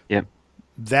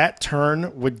 That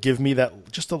turn would give me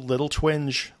that just a little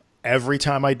twinge every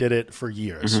time I did it for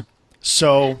years.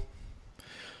 So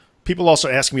people also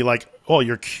ask me like, oh,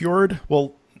 you're cured?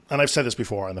 Well, and I've said this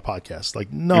before on the podcast,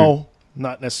 like, no,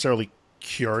 not necessarily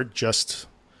cured, just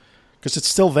because it's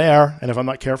still there. And if I'm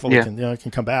not careful, it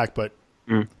can come back. But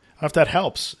if that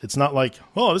helps, it's not like,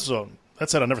 oh,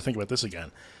 that's it. I'll never think about this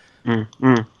again.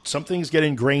 Some things get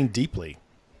ingrained deeply.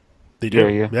 They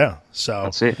do. Yeah. So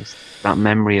that's it. It's that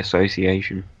memory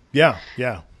association. Yeah.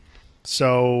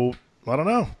 So I don't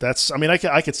know.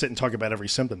 I could sit and talk about every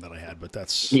symptom that I had, but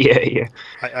that's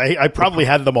I probably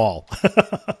had them all.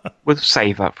 We'll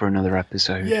save that for another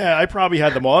episode. Yeah, I probably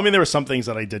had them all. I mean, there were some things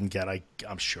that I didn't get.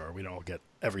 I'm sure we don't all get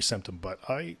every symptom, but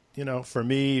for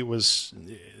me, it was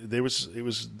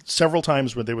several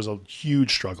times where there was a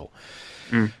huge struggle.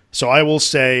 So I will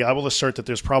assert that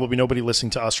there's probably nobody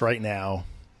listening to us right now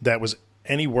that was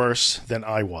any worse than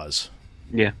I was.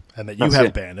 Yeah. And that you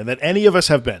have been, and that any of us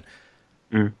have been.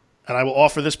 And I will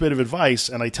offer this bit of advice,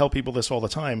 and I tell people this all the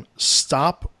time: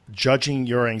 stop judging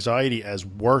your anxiety as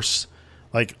worse.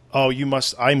 Like, oh,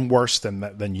 I'm worse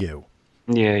than you.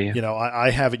 Yeah.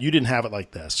 I have it. You didn't have it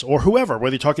like this, or whoever,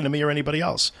 whether you're talking to me or anybody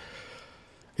else.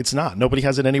 It's not. Nobody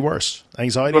has it any worse.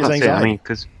 Anxiety is anxiety. I mean,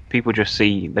 because people just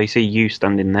see you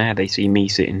standing there, they see me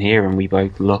sitting here, and we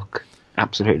both look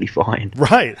absolutely fine.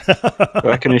 Right.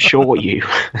 I can assure you.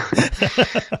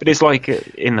 But it's like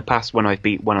in the past when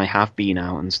I have been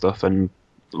out and stuff, and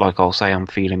like I'll say I'm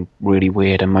feeling really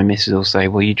weird, and my missus will say,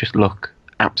 well, you just look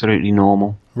absolutely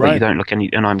normal. Right. Like, you don't look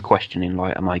and I'm questioning,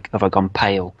 like, have I gone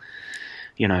pale?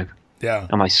 Yeah.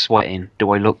 Am I sweating?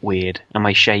 Do I look weird? Am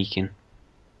I shaking?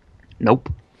 Nope.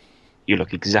 You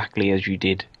look exactly as you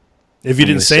did if you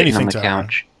didn't say anything to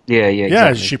couch. Her. Yeah,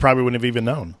 exactly. She probably wouldn't have even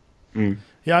known.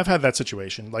 Yeah, I've had that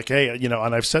situation. Like, hey,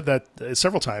 and I've said that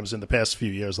several times in the past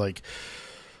few years. Like,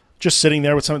 just sitting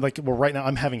there with something like, well, right now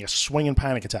I'm having a swinging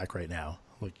panic attack right now.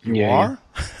 Like, you are?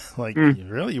 Yeah. Like,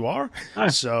 really? You are? Oh.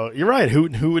 So you're right.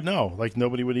 Who would know? Like,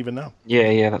 nobody would even know.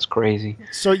 Yeah, that's crazy.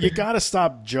 So you got to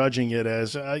stop judging it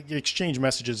as I exchanged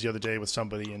messages the other day with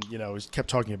somebody, and he kept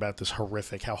talking about this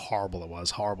horrific, how horrible it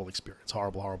was, horrible experience,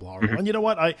 horrible. And you know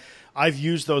what? I've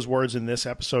used those words in this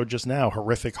episode just now: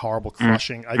 horrific, horrible,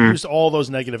 crushing. I've used all those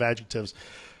negative adjectives,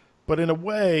 but in a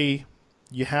way,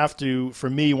 you have to. For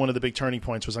me, one of the big turning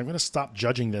points was I'm going to stop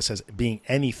judging this as being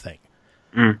anything.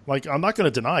 Like, I'm not going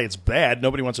to deny it's bad.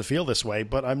 Nobody wants to feel this way,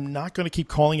 but I'm not going to keep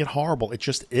calling it horrible. It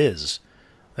just is.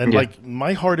 And, like,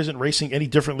 my heart isn't racing any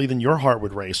differently than your heart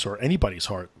would race or anybody's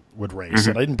heart would race.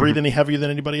 And I didn't breathe any heavier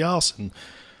than anybody else. And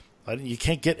you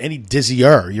can't get any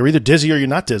dizzier. You're either dizzy or you're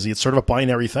not dizzy. It's sort of a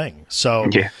binary thing. So,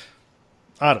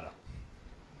 I don't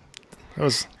know.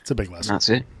 It's a big lesson. That's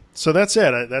it. So that's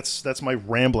it. That's my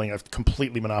rambling. I've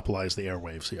completely monopolized the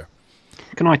airwaves here.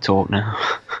 Can I talk now?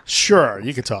 Sure,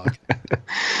 you can talk.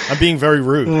 I'm being very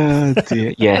rude. Oh,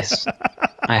 dear. Yes,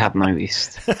 I have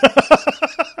noticed.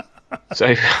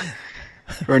 So,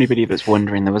 for anybody that's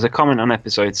wondering, there was a comment on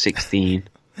episode 16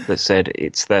 that said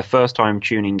it's their first time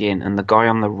tuning in, and the guy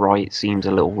on the right seems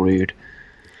a little rude.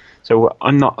 So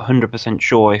I'm not 100%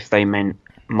 sure if they meant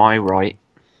my right,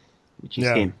 which is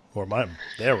him. Or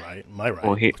their right, my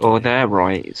right. Or their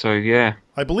right, so yeah.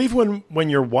 I believe when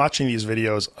you're watching these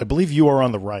videos, I believe you are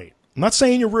on the right. I'm not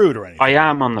saying you're rude or anything. I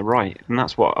am on the right, and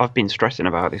that's what I've been stressing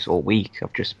about this all week.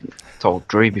 I've just told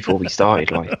Drew before we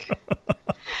started, like,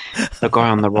 the guy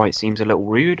on the right seems a little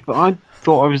rude, but I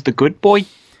thought I was the good boy.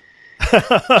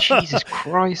 Jesus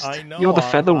Christ. I know. You're the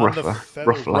feather ruffler.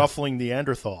 Ruffling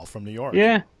Neanderthal from New York.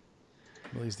 Yeah.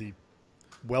 Well, he's the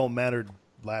well-mannered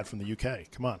lad from the UK.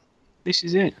 Come on. This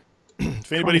is it.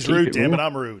 If anybody's rude, damn it,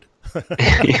 I'm rude.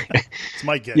 It's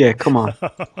my gig. Yeah, come on.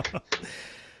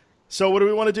 So what do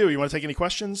we want to do? You want to take any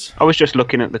questions? I was just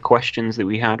looking at the questions that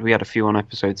we had. We had a few on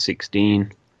episode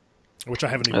 16. Which I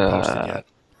haven't even posted yet.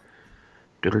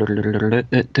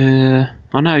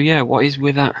 I know, yeah. What is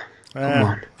with that? Come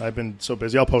on. I've been so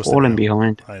busy. I'll post it. Falling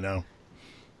behind. I know.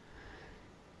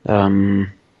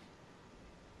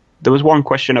 There was one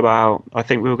question about, I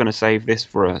think we were going to save this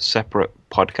for a separate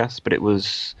podcast, but it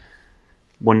was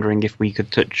wondering if we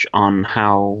could touch on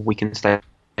how we can stay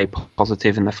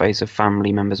positive in the face of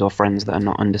family members or friends that are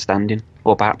not understanding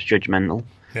or perhaps judgmental.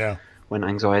 Yeah. When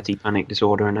anxiety, panic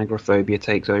disorder, and agoraphobia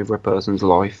takes over a person's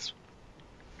life.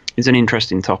 It's an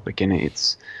interesting topic, isn't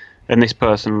it? And this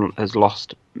person has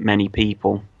lost many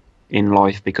people in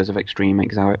life because of extreme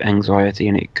anxiety,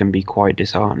 and it can be quite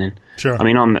disheartening. Sure. I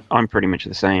mean, I'm pretty much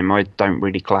the same. I don't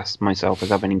really class myself as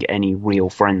having any real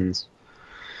friends,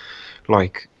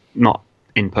 like not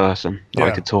in person that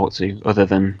I could talk to, other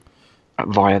than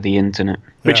via the internet,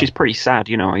 which is pretty sad.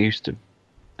 I used to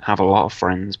have a lot of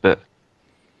friends, but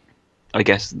I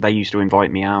guess they used to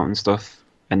invite me out and stuff,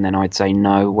 and then I'd say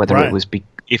no, whether it was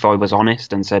if I was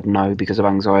honest and said no because of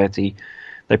anxiety.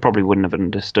 They probably wouldn't have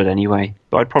understood anyway,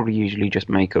 but I'd probably usually just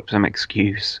make up some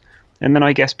excuse. And then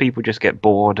I guess people just get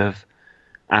bored of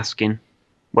asking.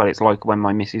 Well, it's like when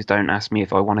my missus don't ask me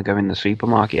if I want to go in the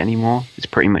supermarket anymore. It's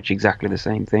pretty much exactly the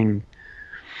same thing.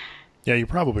 Yeah, you're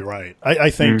probably right.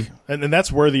 I think, and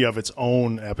that's worthy of its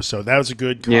own episode. That was a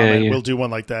good comment. Yeah. We'll do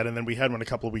one like that. And then we had one a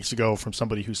couple of weeks ago from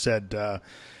somebody who said,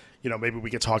 maybe we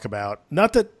could talk about,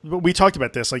 not that, but we talked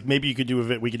about this, like maybe we could do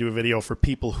a video for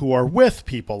people who are with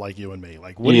people like you and me.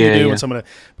 Like, what do you do when someone,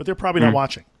 but they're probably not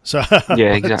watching. So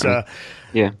yeah,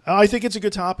 exactly. I think it's a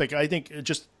good topic. I think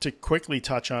just to quickly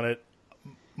touch on it,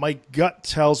 my gut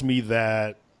tells me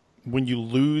that when you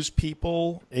lose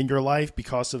people in your life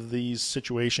because of these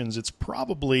situations, it's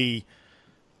probably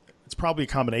a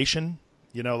combination,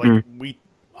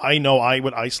 I know I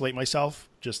would isolate myself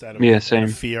just out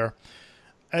of fear.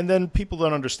 And then people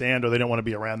don't understand or they don't want to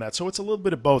be around that. So it's a little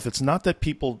bit of both. It's not that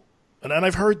people, and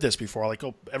I've heard this before, like,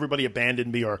 oh, everybody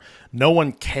abandoned me or no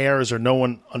one cares or no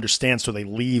one understands, so they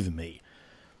leave me.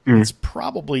 It's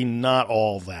probably not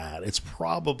all that. It's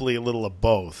probably a little of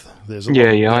both. There's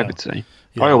I would say.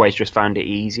 Yeah. I always just found it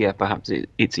easier. Perhaps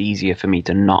it's easier for me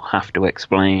to not have to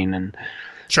explain and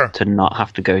to not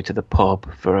have to go to the pub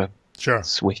for a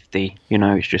Swifty.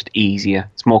 It's just easier.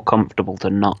 It's more comfortable to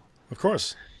not. Of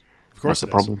course. That's the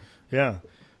problem. Yeah.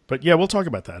 But yeah, we'll talk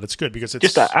about that. It's good because it's...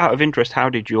 Just out of interest, how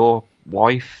did your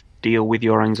wife deal with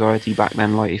your anxiety back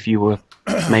then? Like if you were...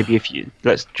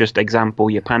 let's just example,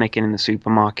 you're panicking in the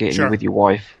supermarket and you're with your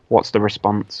wife. What's the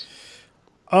response?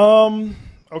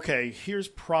 Okay, here's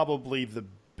probably the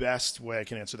best way I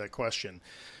can answer that question.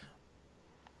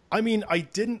 I mean, I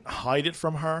didn't hide it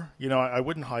from her. I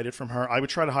wouldn't hide it from her. I would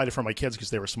try to hide it from my kids because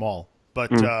they were small.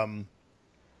 But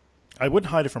I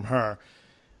wouldn't hide it from her.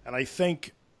 And I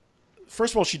think,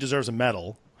 first of all, she deserves a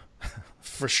medal,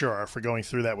 for sure, for going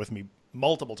through that with me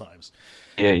multiple times.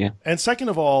 Yeah, yeah. And second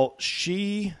of all,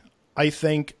 she, I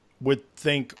think, would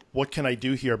think, what can I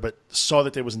do here? But saw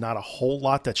that there was not a whole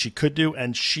lot that she could do.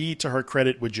 And she, to her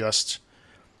credit, would just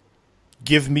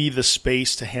give me the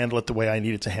space to handle it the way I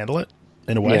needed to handle it,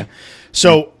 in a way. Yeah.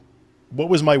 So what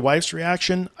was my wife's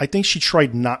reaction? I think she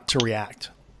tried not to react.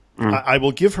 I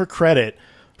will give her credit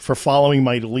for following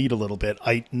my lead a little bit.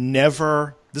 I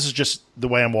never, this is just the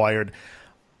way I'm wired,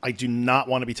 I do not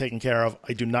want to be taken care of.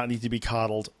 I do not need to be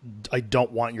coddled. I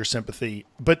don't want your sympathy.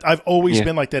 But I've always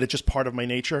been like that. It's just part of my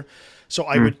nature. So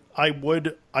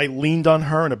I leaned on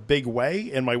her in a big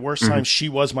way. In my worst times, she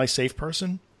was my safe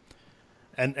person.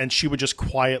 And she would just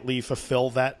quietly fulfill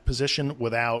that position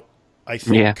without, I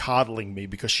think, coddling me,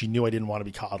 because she knew I didn't want to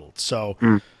be coddled. So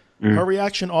her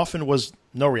reaction often was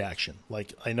no reaction.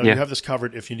 Like, I know you have this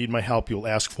covered. If you need my help, you'll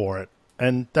ask for it.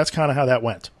 And that's kind of how that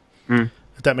went. If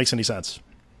that makes any sense.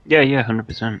 Yeah,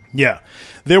 100%. Yeah.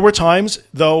 There were times,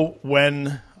 though,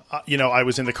 when, I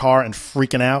was in the car and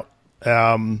freaking out,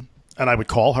 and I would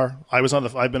call her.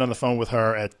 I've been on the phone with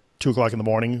her at 2 o'clock in the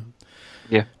morning.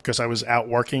 Yeah. Because I was out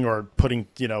working or putting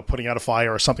out a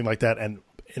fire or something like that, and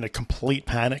in a complete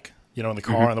panic, in the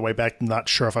car on the way back, not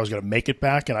sure if I was going to make it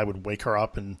back, and I would wake her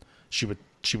up and she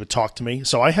would talk to me.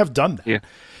 So I have done that. Yeah.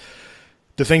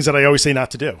 The things that I always say not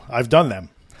to do, I've done them.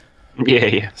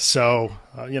 Yeah. So,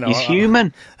 he's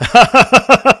human.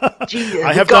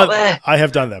 I have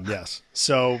done them, yes.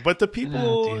 So, but the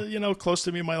people, close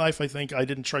to me in my life, I think I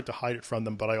didn't try to hide it from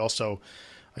them, but I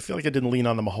feel like I didn't lean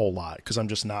on them a whole lot, because I'm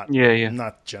just not,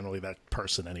 not generally that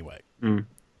person anyway.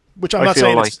 Which I'm not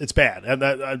saying it's bad. And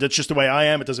that's just the way I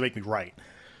am. It doesn't make me right.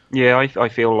 Yeah, I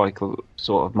feel like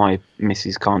sort of my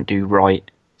missus can't do right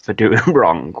for doing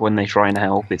wrong when they try and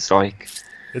help. It's like,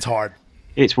 it's hard.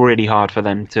 It's really hard for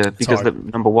them to, because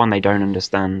number one, they don't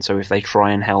understand. So if they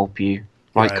try and help you,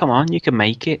 like, come on, you can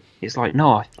make it. It's like,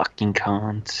 no, I fucking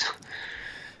can't.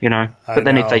 But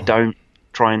then if they don't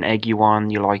try and egg you on,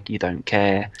 you're like, you don't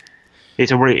care.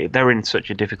 They're in such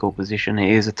a difficult position.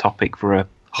 It is a topic for a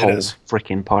whole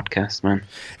freaking podcast, man.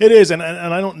 It is, and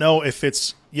I don't know if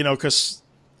it's, because,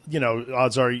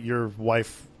 odds are your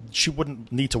wife, she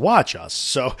wouldn't need to watch us.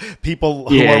 So people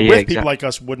who are with people like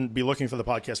us wouldn't be looking for the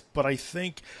podcast. But I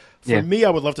think for me,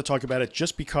 I would love to talk about it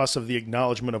just because of the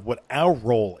acknowledgement of what our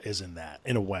role is in that,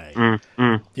 in a way.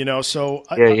 So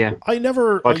I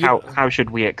never... Like, how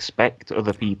should we expect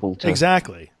other people to...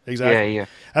 Exactly. Yeah.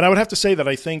 And I would have to say that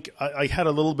I think I had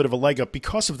a little bit of a leg up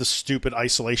because of the stupid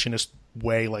isolationist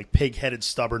way, like pig-headed,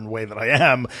 stubborn way that I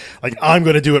am. Like, I'm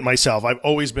going to do it myself. I've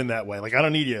always been that way. Like, I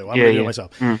don't need you. I'm going to do it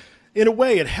myself. In a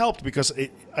way, it helped because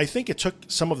I think it took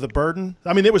some of the burden.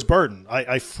 I mean, there was burden.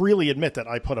 I freely admit that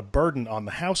I put a burden on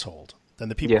the household and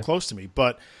the people close to me.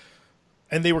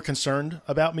 And they were concerned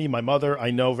about me. My mother, I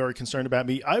know, very concerned about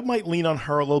me. I might lean on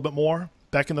her a little bit more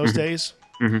back in those days.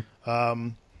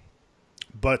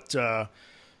 But I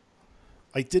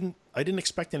didn't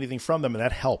expect anything from them, and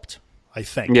that helped, I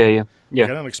think. Yeah. Like,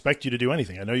 I don't expect you to do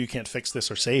anything. I know you can't fix this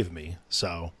or save me,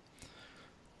 so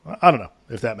I don't know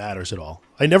if that matters at all.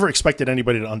 I never expected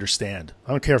anybody to understand.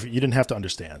 I don't care if you didn't have to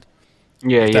understand.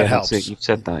 Yeah, that helps. That's it. You've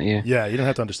said that, yeah. Yeah, you don't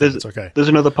have to understand. It's okay. There's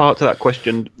another part to that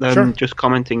question. Sure. Just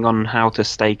commenting on how to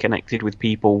stay connected with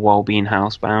people while being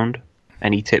housebound.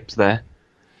 Any tips there?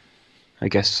 I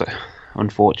guess,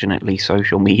 unfortunately,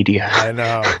 social media. I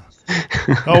know.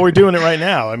 Oh, we're doing it right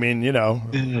now. I mean, Oh,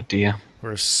 dear.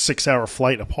 We're a 6-hour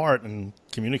flight apart and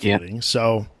communicating,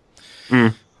 so...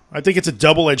 I think it's a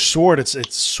double-edged sword.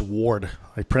 It's sword.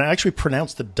 I actually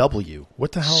pronounced the W.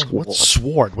 What the hell? Sword. What's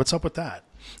sword? What's up with that?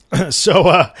 So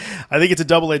I think it's a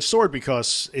double-edged sword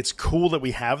because it's cool that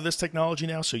we have this technology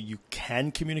now, so you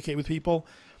can communicate with people.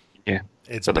 Yeah.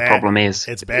 But the problem is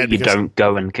it's bad you don't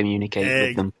go and communicate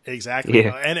with them. Exactly.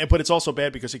 Yeah. But it's also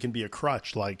bad because it can be a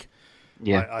crutch. Like,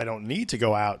 I don't need to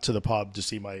go out to the pub to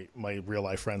see my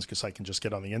real-life friends because I can just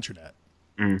get on the internet.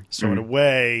 So in a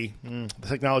way, the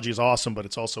technology is awesome, but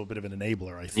it's also a bit of an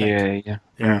enabler, I think.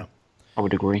 Yeah. I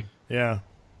would agree. Yeah.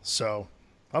 So,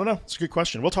 I don't know. It's a good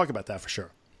question. We'll talk about that for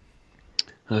sure.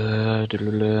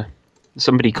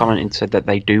 Somebody commented and said that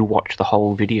they do watch the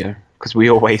whole video, because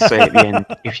we always say at the end,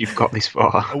 if you've got this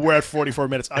far. We're at 44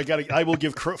 minutes. I will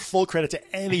give full credit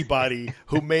to anybody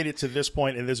who made it to this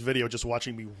point in this video just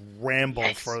watching me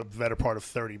ramble for the better part of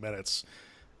 30 minutes.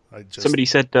 Somebody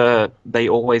said they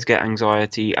always get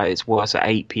anxiety at its worst at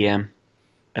 8 p.m.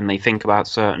 and they think about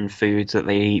certain foods that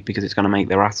they eat because it's going to make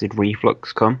their acid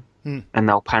reflux come, and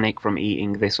they'll panic from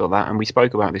eating this or that. And we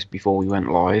spoke about this before we went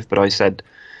live, but I said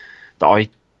that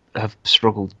have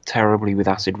struggled terribly with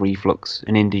acid reflux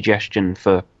and indigestion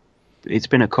for. It's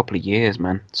been a couple of years,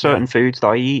 man. Certain foods that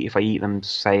I eat, if I eat them,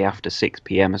 say after 6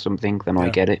 p.m. or something, then I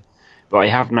get it. But I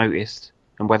have noticed,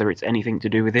 and whether it's anything to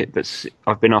do with it, but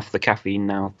I've been off the caffeine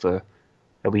now for.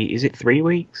 Is it 3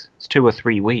 weeks? It's 2 or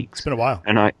 3 weeks. It's been a while,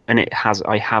 and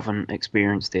I haven't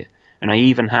experienced it. And I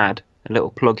even had a little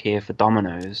plug here for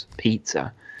Domino's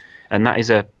pizza, and that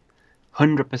is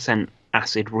 100%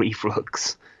 acid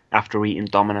reflux after eating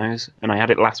Domino's. And I had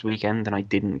it last weekend, and I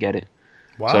didn't get it.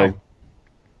 Wow. So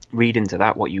read into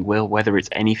that what you will. Whether it's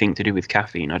anything to do with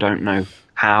caffeine, I don't know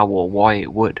how or why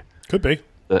it would. Could be,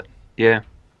 but yeah.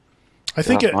 I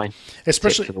think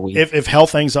especially if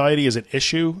health anxiety is an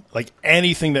issue, like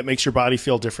anything that makes your body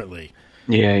feel differently.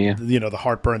 Yeah, yeah. You know, the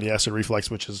heartburn, the acid reflux,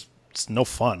 which is it's no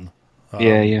fun.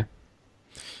 Yeah.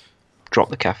 Drop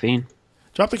the caffeine.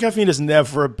 Drop the caffeine is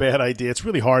never a bad idea. It's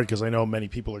really hard because I know many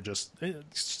people are just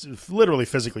literally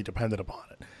physically dependent upon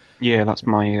it. Yeah, that's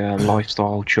my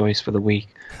lifestyle choice for the week.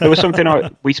 There was something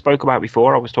we spoke about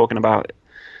before. I was talking about,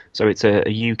 so it's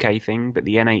a UK thing, but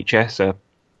the NHS are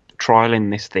trialing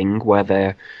this thing where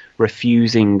they're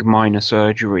refusing minor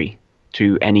surgery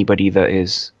to anybody that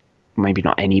is, maybe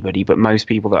not anybody, but most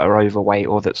people that are overweight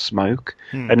or that smoke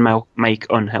and make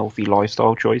unhealthy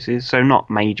lifestyle choices. So not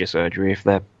major surgery. If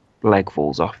their leg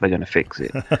falls off, they're going to fix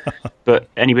it. But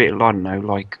anybody, I don't know,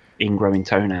 like ingrowing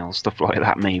toenails, stuff like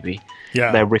that, maybe.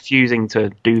 Yeah. They're refusing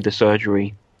to do the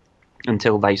surgery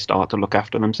until they start to look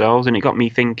after themselves. And it got me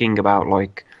thinking about,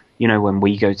 like, you know, when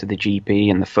we go to the GP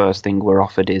and the first thing we're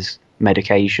offered is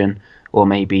medication or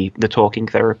maybe the talking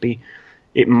therapy,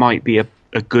 it might be a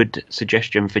good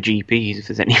suggestion for GPs if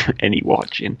there's any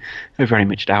watching. I very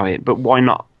much doubt it. But why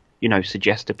not, you know,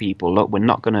 suggest to people, look, we're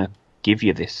not going to give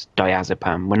you this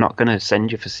diazepam. We're not going to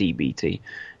send you for CBT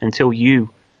until you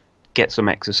get some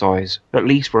exercise, at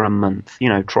least for a month. You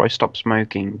know, try stop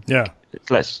smoking. Yeah.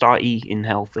 Let's start eating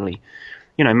healthily.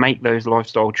 You know, make those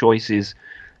lifestyle choices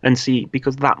and see,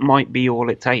 because that might be all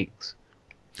it takes.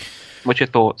 What's your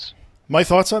thoughts? My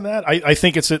thoughts on that? I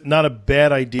think it's not a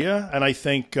bad idea. And I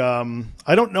think,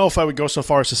 I don't know if I would go so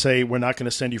far as to say we're not going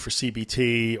to send you for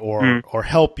CBT or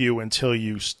help you until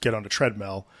you get on the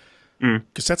treadmill.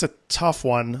 Because that's a tough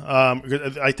one.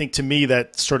 I think to me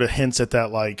that sort of hints at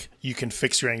that, like, you can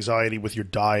fix your anxiety with your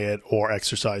diet or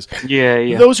exercise.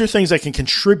 Yeah. Those are things that can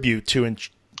contribute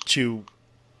to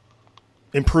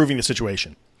improving the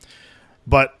situation.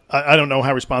 But I don't know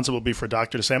how responsible it would be for a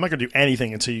doctor to say, I'm not going to do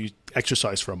anything until you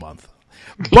exercise for a month.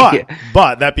 But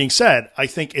but that being said, I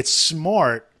think it's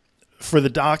smart for the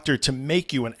doctor to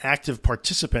make you an active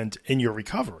participant in your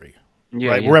recovery.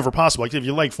 Right? Wherever possible. Like if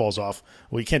your leg falls off,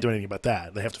 well, you can't do anything about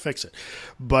that. They have to fix it.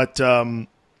 But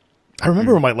I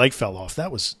remember when my leg fell off.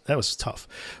 That was tough.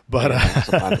 But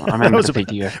I remember the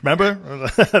video. Remember?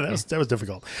 that was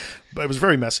difficult. But it was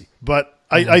very messy. But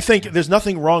I think there's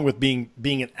nothing wrong with being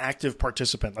an active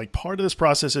participant. Like, part of this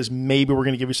process is maybe we're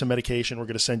going to give you some medication. We're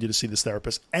going to send you to see this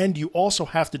therapist. And you also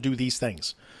have to do these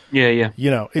things. Yeah.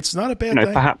 You know, it's not a bad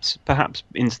thing. Perhaps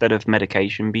instead of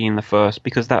medication being the first,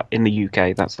 because that in the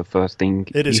UK, that's the first thing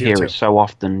you hear it so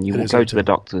often. You will go to the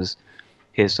doctors,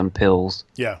 here's some pills.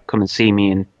 Yeah. Come and see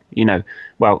me, and, you know,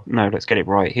 well, no, let's get it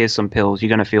right. Here's some pills. You're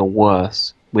going to feel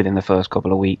worse within the first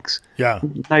couple of weeks. Yeah.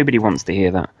 Nobody wants to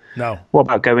hear that. No. What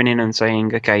about going in and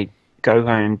saying, okay, go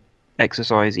home,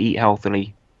 exercise, eat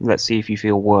healthily. Let's see if you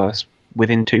feel worse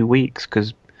within 2 weeks,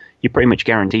 because you're pretty much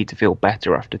guaranteed to feel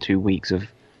better after 2 weeks of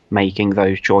making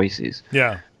those choices.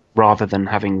 Yeah. Rather than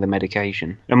having the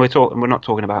medication. And we're not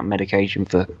talking about medication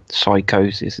for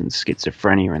psychosis and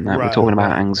schizophrenia and that. Right, we're talking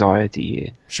about anxiety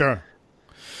here. Sure.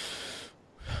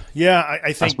 Yeah,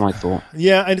 I think that's my thought.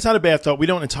 Yeah, and it's not a bad thought. We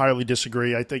don't entirely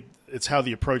disagree. I think it's how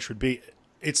the approach would be.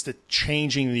 It's the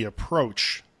changing the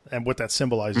approach and what that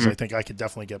symbolizes. I think I could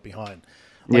definitely get behind.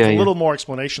 Like a little more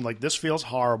explanation. Like, this feels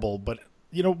horrible, but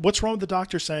you know what's wrong with the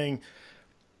doctor saying,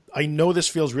 I know this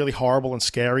feels really horrible and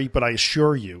scary, but I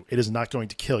assure you it is not going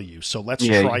to kill you. So let's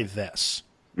try this.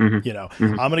 You know,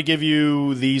 I'm going to give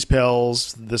you these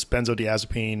pills, this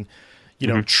benzodiazepine. You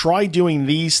know, try doing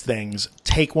these things.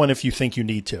 Take one if you think you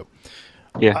need to.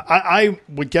 Yeah, I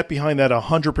would get behind that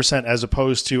 100%, as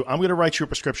opposed to, I'm going to write you a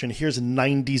prescription. Here's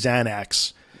 90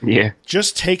 Xanax. Yeah,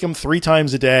 just take them 3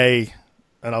 times a day,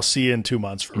 and I'll see you in 2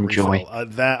 months for a refill.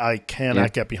 That I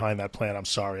cannot get behind that plan. I'm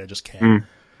sorry, I just can't.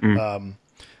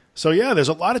 So yeah, there's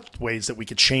a lot of ways that we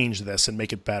could change this and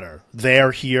make it better.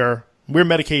 Here, we're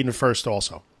medicating first.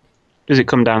 Also, does it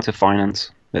come down to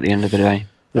finance at the end of the day?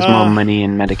 There's more money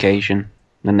in medication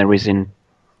than there is in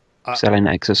selling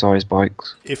exercise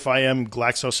bikes. If I am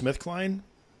GlaxoSmithKline,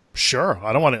 Sure.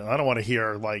 I don't want to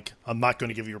hear like, I'm not going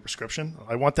to give you a prescription.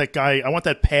 I want that guy. I want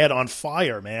that pad on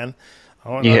fire, man.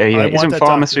 Isn't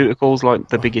pharmaceuticals like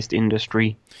the biggest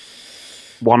industry?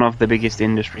 One of the biggest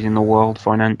industries in the world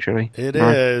financially. It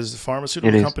is.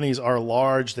 Pharmaceutical companies are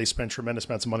large. They spend tremendous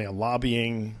amounts of money on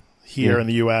lobbying here in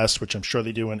the U.S., which I'm sure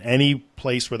they do in any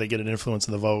place where they get an influence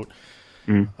in the vote.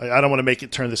 I don't want to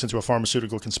turn this into a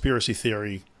pharmaceutical conspiracy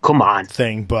theory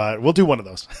thing, but we'll do one of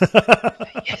those.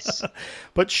 Yes.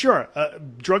 But sure,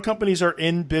 drug companies are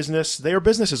in business. They are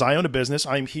businesses. I own a business.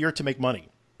 I'm here to make money.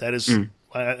 That is...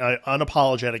 I'm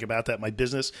unapologetic about that. My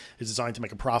business is designed to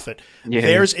make a profit.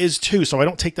 Theirs is too, so I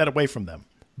don't take that away from them.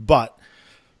 But,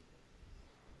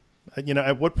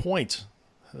 at what point?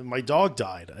 My dog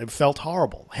died. It felt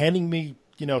horrible. Handing me,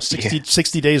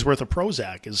 60 days worth of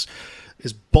Prozac is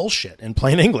bullshit in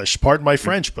plain English. Pardon my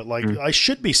French, but I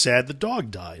should be sad the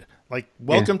dog died.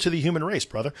 Welcome to the human race,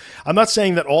 brother. I'm not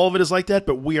saying that all of it is like that,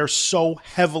 but we are so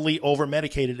heavily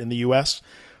over-medicated in the U.S.,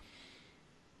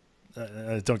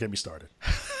 don't get me started.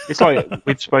 It's like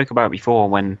we've spoke about before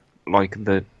when, I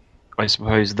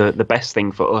suppose the best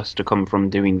thing for us to come from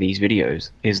doing these videos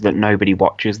is that nobody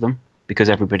watches them because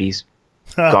everybody's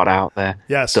got out there,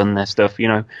 done their stuff,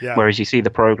 Whereas you see the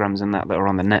programs and that are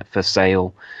on the net for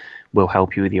sale will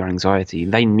help you with your anxiety.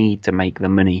 They need to make the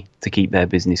money to keep their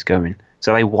business going.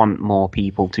 So they want more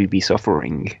people to be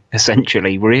suffering,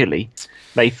 essentially, really.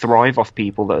 They thrive off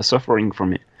people that are suffering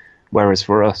from it. Whereas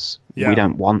for us,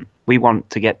 we want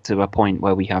to get to a point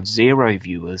where we have 0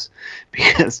 viewers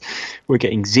because we're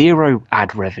getting 0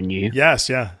 ad revenue. Yes,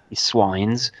 yeah. You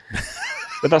swines.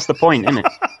 But that's the point, isn't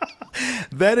it?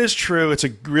 That is true. It's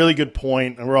a really good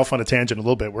point. And we're off on a tangent a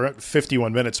little bit. We're at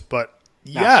 51 minutes. But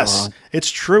yes,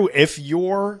 it's true. If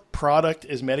your product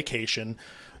is medication,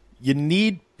 you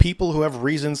need people who have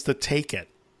reasons to take it.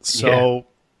 So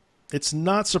it's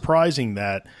not surprising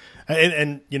that...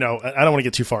 And I don't want to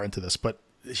get too far into this, but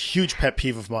a huge pet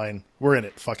peeve of mine. We're in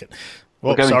it. Fuck it.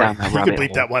 Well, sorry. You could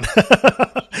bleep that one.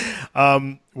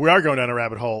 We are going down a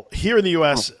rabbit hole. Here in the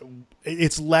U.S.,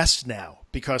 it's less now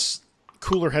because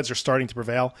cooler heads are starting to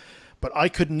prevail. But I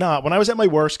could not. When I was at my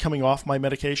worst coming off my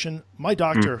medication, my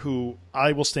doctor, who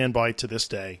I will stand by to this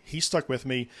day, he stuck with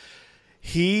me.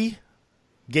 He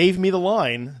gave me the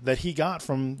line that he got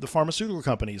from the pharmaceutical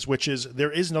companies, which is,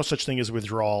 there is no such thing as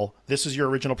withdrawal. This is your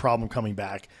original problem coming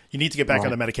back. You need to get back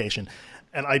on the medication.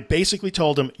 And I basically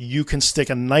told him, you can stick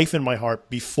a knife in my heart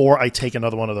before I take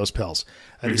another one of those pills.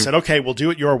 And he said, okay, we'll do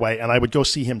it your way. And I would go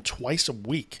see him twice a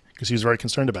week because he was very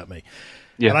concerned about me.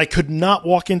 And I could not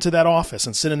walk into that office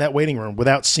and sit in that waiting room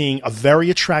without seeing a very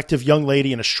attractive young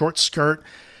lady in a short skirt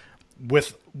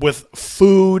with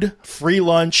food, free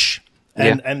lunch,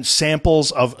 and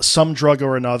samples of some drug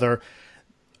or another,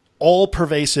 all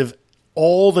pervasive,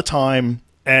 all the time.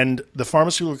 And the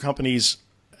pharmaceutical companies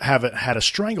have had a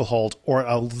stranglehold or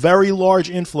a very large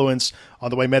influence on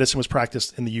the way medicine was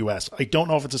practiced in the U.S. I don't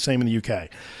know if it's the same in the U.K.,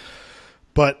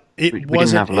 but it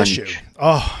was an issue.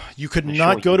 Oh, you could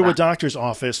not go to a doctor's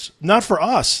office. Not for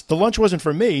us. The lunch wasn't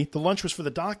for me. The lunch was for the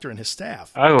doctor and his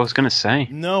staff. Oh, I was going to say.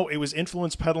 No, it was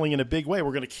influence peddling in a big way.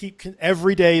 We're going to keep...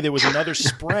 Every day there was another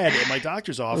spread at my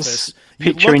doctor's office.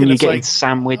 Picturing you getting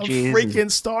sandwiches. I'm freaking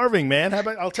starving, man. How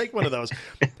about I'll take one of those.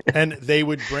 And they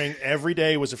would bring... Every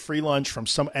day was a free lunch from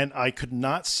some... And I could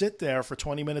not sit there for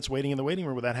 20 minutes waiting in the waiting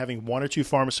room without having 1 or 2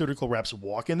 pharmaceutical reps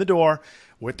walk in the door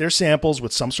with their samples,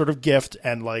 with some sort of gift,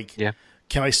 and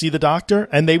can I see the doctor?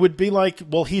 And they would be like,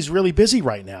 well, he's really busy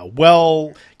right now.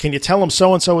 Well, can you tell him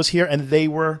so-and-so is here? And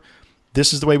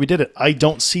this is the way we did it. I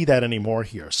don't see that anymore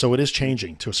here. So it is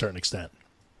changing to a certain extent.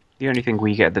 The only thing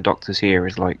we get at the doctors here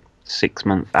is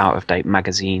 6-month out-of-date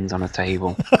magazines on a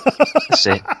table. That's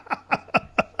it.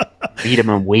 Read them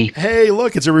and weep. Hey,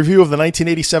 look, it's a review of the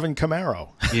 1987 Camaro.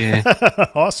 Yeah.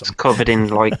 Awesome. It's covered in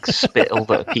spittle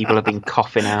that people have been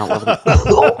coughing out.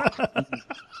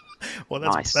 Well,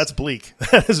 that's bleak.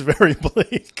 That is very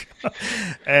bleak.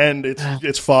 And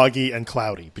it's foggy and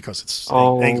cloudy because it's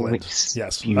England. It's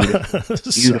yes. Beautiful.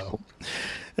 So,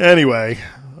 anyway.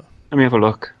 Let me have a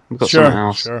look. We've got something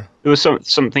else. Sure. There was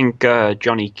something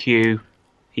Johnny Q,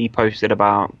 he posted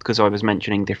about, because I was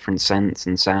mentioning different scents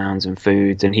and sounds and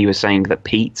foods, and he was saying that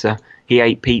he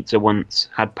ate pizza once,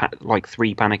 had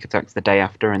 3 panic attacks the day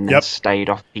after, and then stayed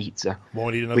off pizza.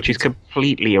 Won't eat another which pizza. Is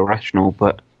completely irrational,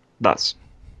 but that's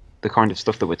the kind of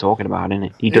stuff that we're talking about, isn't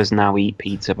it? He does now eat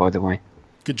pizza, by the way.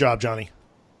 Good job, Johnny.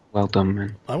 Well done,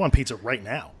 man. I want pizza right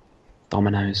now.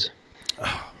 Domino's.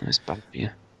 That's bad for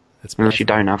you. Unless you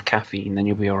don't have caffeine, then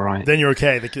you'll be all right. Then you're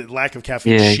okay. The lack of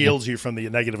caffeine shields you from the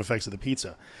negative effects of the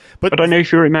pizza. But I don't know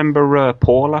if you remember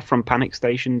Paula from Panic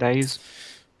Station days.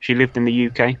 She lived in the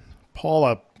UK.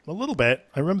 Paula, A little bit.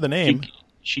 I remember the name.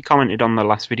 She commented on the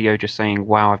last video just saying,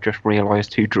 "Wow, I've just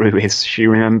realised who Drew is." She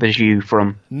remembers you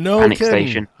from Panic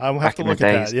Station. I'll have to look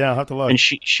at that. Yeah, I'll have to look. And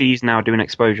she's now doing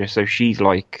exposure, so she's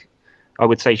like, I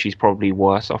would say she's probably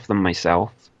worse off than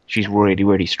myself. She's really,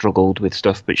 really struggled with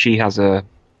stuff, but she has a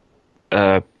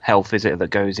health visitor that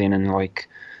goes in and like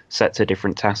sets her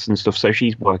different tasks and stuff. So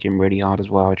she's working really hard as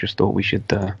well. I just thought we should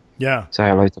say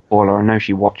hello to Paula. I know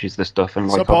she watches the stuff, and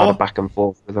like I've had a back and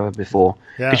forth with her before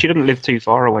because she doesn't live too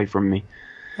far away from me.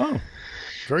 Oh,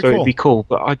 very so cool. It'd be cool,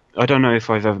 but I don't know if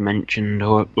I've ever mentioned,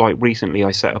 or like recently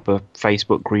I set up a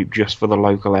Facebook group just for the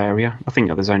local area. I think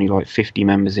that there's only like 50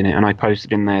 members in it, and I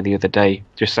posted in there the other day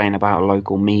just saying about a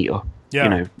local meetup. Yeah. You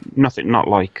know, nothing, not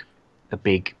like a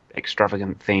big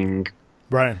extravagant thing.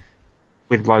 Right.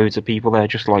 With loads of people there,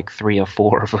 just like 3 or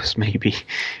 4 of us maybe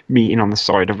meeting on the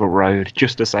side of a road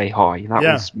just to say hi. That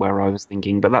was where I was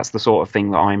thinking, but that's the sort of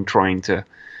thing that I'm trying to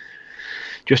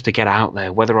just to get out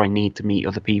there. Whether I need to meet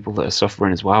other people that are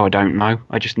suffering as well, I don't know.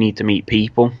 I just need to meet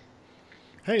people.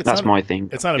 Hey, that's my thing.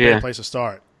 It's not a bad place to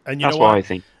start. And that's know what I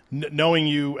think. Knowing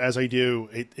you as I do,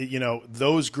 you know,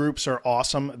 those groups are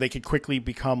awesome. They could quickly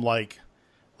become like,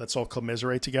 let's all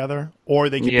commiserate together, or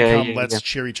they could become let's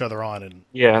cheer each other on. And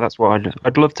that's what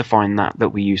I'd love to find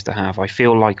that we used to have. I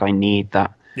feel like I need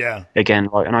that. Yeah. Again,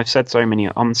 like, and I've said so many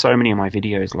of my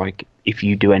videos, like, if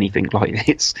you do anything like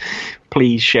this,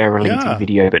 please share a link to the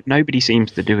video. But nobody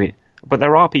seems to do it. But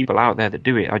there are people out there that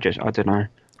do it. I don't know.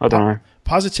 I don't know.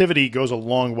 Positivity goes a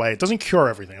long way. It doesn't cure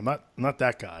everything. I'm not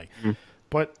that guy.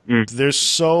 But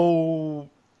there's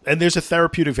there's a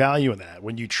therapeutic value in that.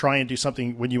 When you try and do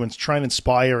something, when you try and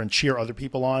inspire and cheer other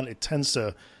people on, it tends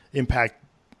to impact.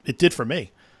 It did for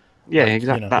me. Yeah,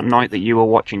 exactly. You know, that night that you were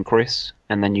watching Chris,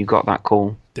 and then you got that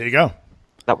call. There you go.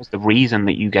 That was the reason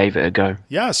that you gave it a go.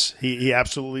 Yes, he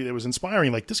absolutely. It was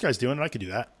inspiring. Like, this guy's doing it, I could do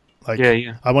that. Like,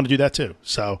 yeah. I want to do that too.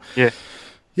 So yeah,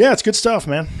 it's good stuff,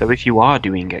 man. So if you are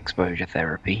doing exposure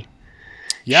therapy,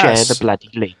 share the bloody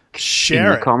link.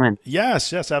 Share in the comments.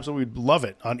 Yes, absolutely. We'd love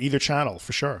it on either channel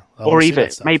for sure. Or even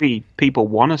maybe people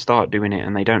want to start doing it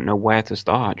and they don't know where to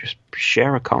start. Just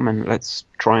share a comment. Let's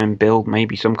try and build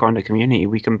maybe some kind of community.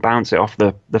 We can bounce it off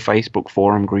the Facebook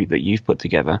forum group that you've put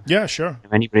together. Yeah, sure.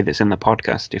 Anybody that's in the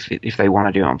podcast, if they want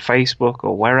to do it on Facebook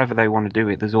or wherever they want to do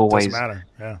it, there's always. Doesn't matter.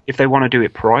 Yeah. If they want to do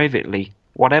it privately,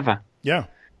 whatever. Yeah.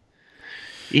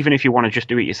 Even if you want to just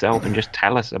do it yourself and just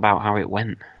tell us about how it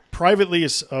went. Privately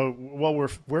is well,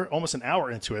 we're almost an hour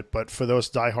into it, but for those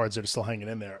diehards that are still hanging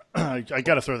in there, I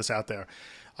got to throw this out there.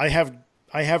 I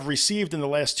have received in the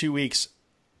last 2 weeks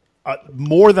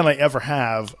more than I ever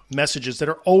have messages that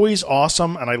are always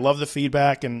awesome, and I love the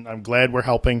feedback, and I'm glad we're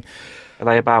helping. Are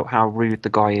they about how rude the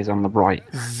guy is on the right?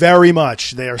 Very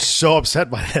much. They are so upset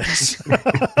by this.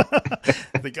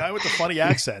 The guy with the funny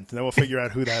accent, and then we'll figure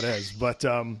out who that is. But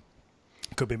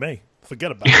it could be me.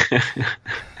 Forget about it.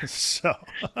 So,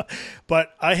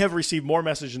 but I have received more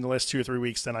messages in the last 2 or 3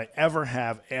 weeks than I ever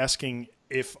have asking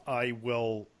if I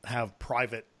will have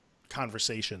private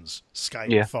conversations,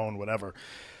 Skype, phone, whatever.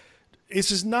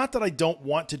 This is not that I don't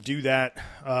want to do that.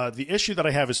 The issue that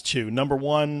I have is 2. Number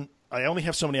 1, I only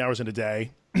have so many hours in a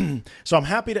day. So I'm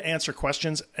happy to answer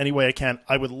questions any way I can.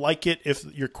 I would like it if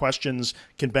your questions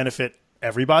can benefit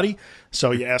everybody.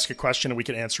 So you ask a question and we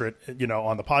can answer it, you know,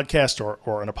 on the podcast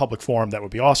or in a public forum. That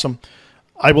would be awesome.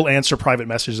 I will answer private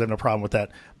messages. I have no problem with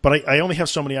that. But I only have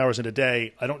so many hours in a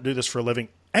day. I don't do this for a living.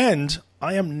 And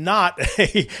I am not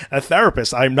a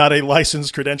therapist. I'm not a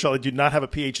licensed credential. I do not have a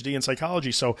PhD in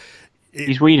psychology. So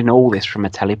he's reading all this from a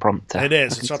teleprompter. It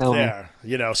is. It's up there.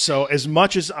 You know, so as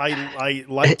much as I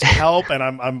like to help and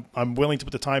I'm willing to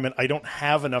put the time in, I don't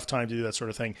have enough time to do that sort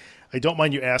of thing. I don't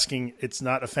mind you asking. It's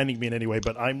not offending me in any way,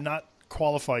 but I'm not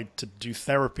qualified to do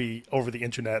therapy over the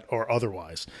internet or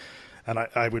otherwise. And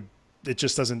I would, it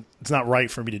just doesn't, it's not right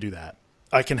for me to do that.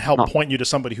 I can help point you to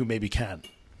somebody who maybe can.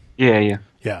 Yeah.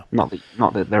 Not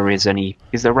that there is any.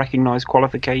 Is there recognized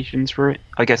qualifications for it?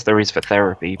 I guess there is for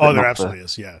therapy. But there absolutely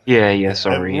is. Yeah. Yeah.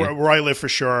 Sorry. Where I live, for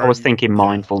sure. I was thinking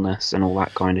mindfulness and all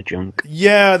that kind of junk.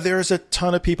 Yeah, there's a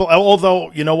ton of people.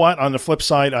 Although, you know what? On the flip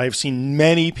side, I've seen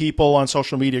many people on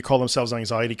social media call themselves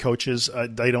anxiety coaches. I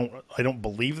don't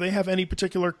believe they have any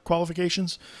particular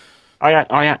qualifications. I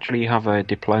actually have a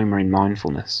diploma in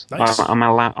mindfulness. Nice. I'm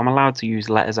allowed to use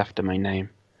letters after my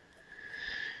name.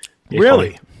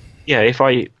 Really?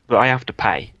 But I have to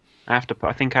pay. I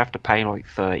think I have to pay like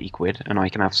 30 quid, and I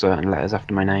can have certain letters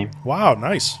after my name. Wow,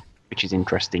 nice. Which is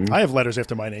interesting. I have letters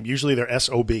after my name. Usually they're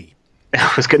SOB.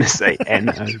 I was going to say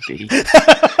NOB.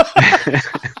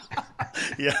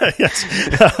 Yeah,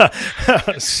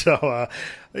 yes. So,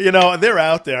 they're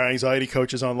out there, anxiety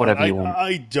coaches online. Whatever you want.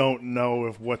 I don't know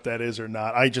if what that is or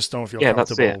not. I just don't feel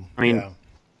comfortable. That's it. I mean,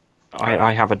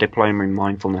 I have a diploma in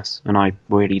mindfulness, and I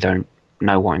really don't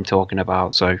know what I'm talking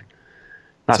about. So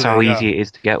that's how easy it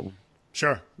is to get one.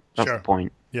 Sure. That's the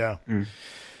point. Yeah.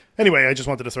 Anyway, I just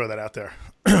wanted to throw that out there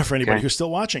for anybody who's still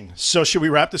watching. So should we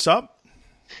wrap this up?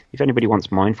 If anybody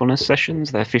wants mindfulness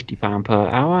sessions, they're £50 per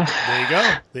hour.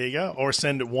 There you go. Or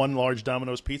send one large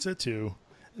Domino's pizza to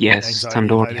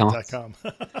TamDoherty.com.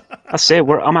 That's it.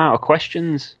 I'm out of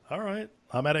questions. All right.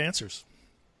 I'm out of answers.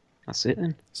 That's it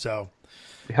then. So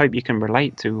we hope you can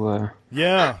relate to...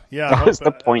 Yeah. That was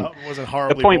the point. It wasn't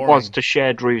horribly The point boring. was to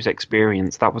share Drew's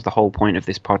experience. That was the whole point of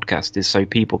this podcast, is so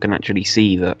people can actually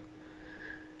see that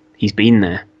he's been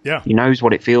there. Yeah. He knows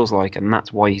what it feels like, and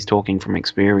that's why he's talking from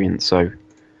experience. So...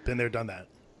 Been there, done that.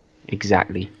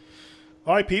 Exactly.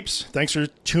 All right, peeps. Thanks for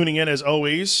tuning in as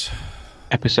always.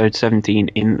 Episode 17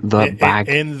 in the bag.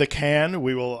 In the can. I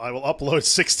will upload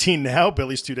 16 now.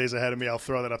 Billy's 2 days ahead of me. I'll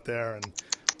throw that up there, and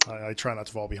I try not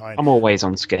to fall behind. I'm always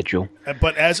on schedule.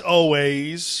 But as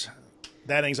always,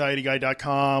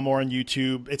 thatanxietyguy.com or on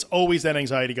YouTube. It's always That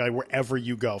Anxiety Guy wherever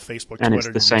you go. Facebook, and Twitter,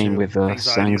 it's the same YouTube, with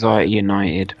us, Anxiety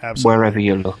United, Absolutely. Wherever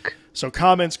you look. So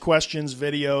comments, questions,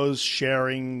 videos,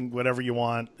 sharing, whatever you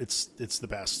want. It's the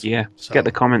best. Yeah, so. Get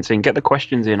the comments in, get the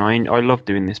questions in. I love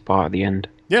doing this part at the end.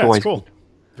 Yeah, it's cool.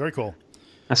 Very cool.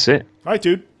 That's it. All right,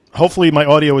 dude. Hopefully my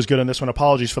audio was good on this one.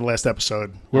 Apologies for the last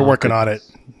episode. We're working on it.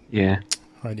 Yeah.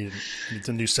 I need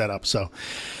a new setup. So,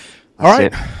 all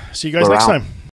right. See you guys next time.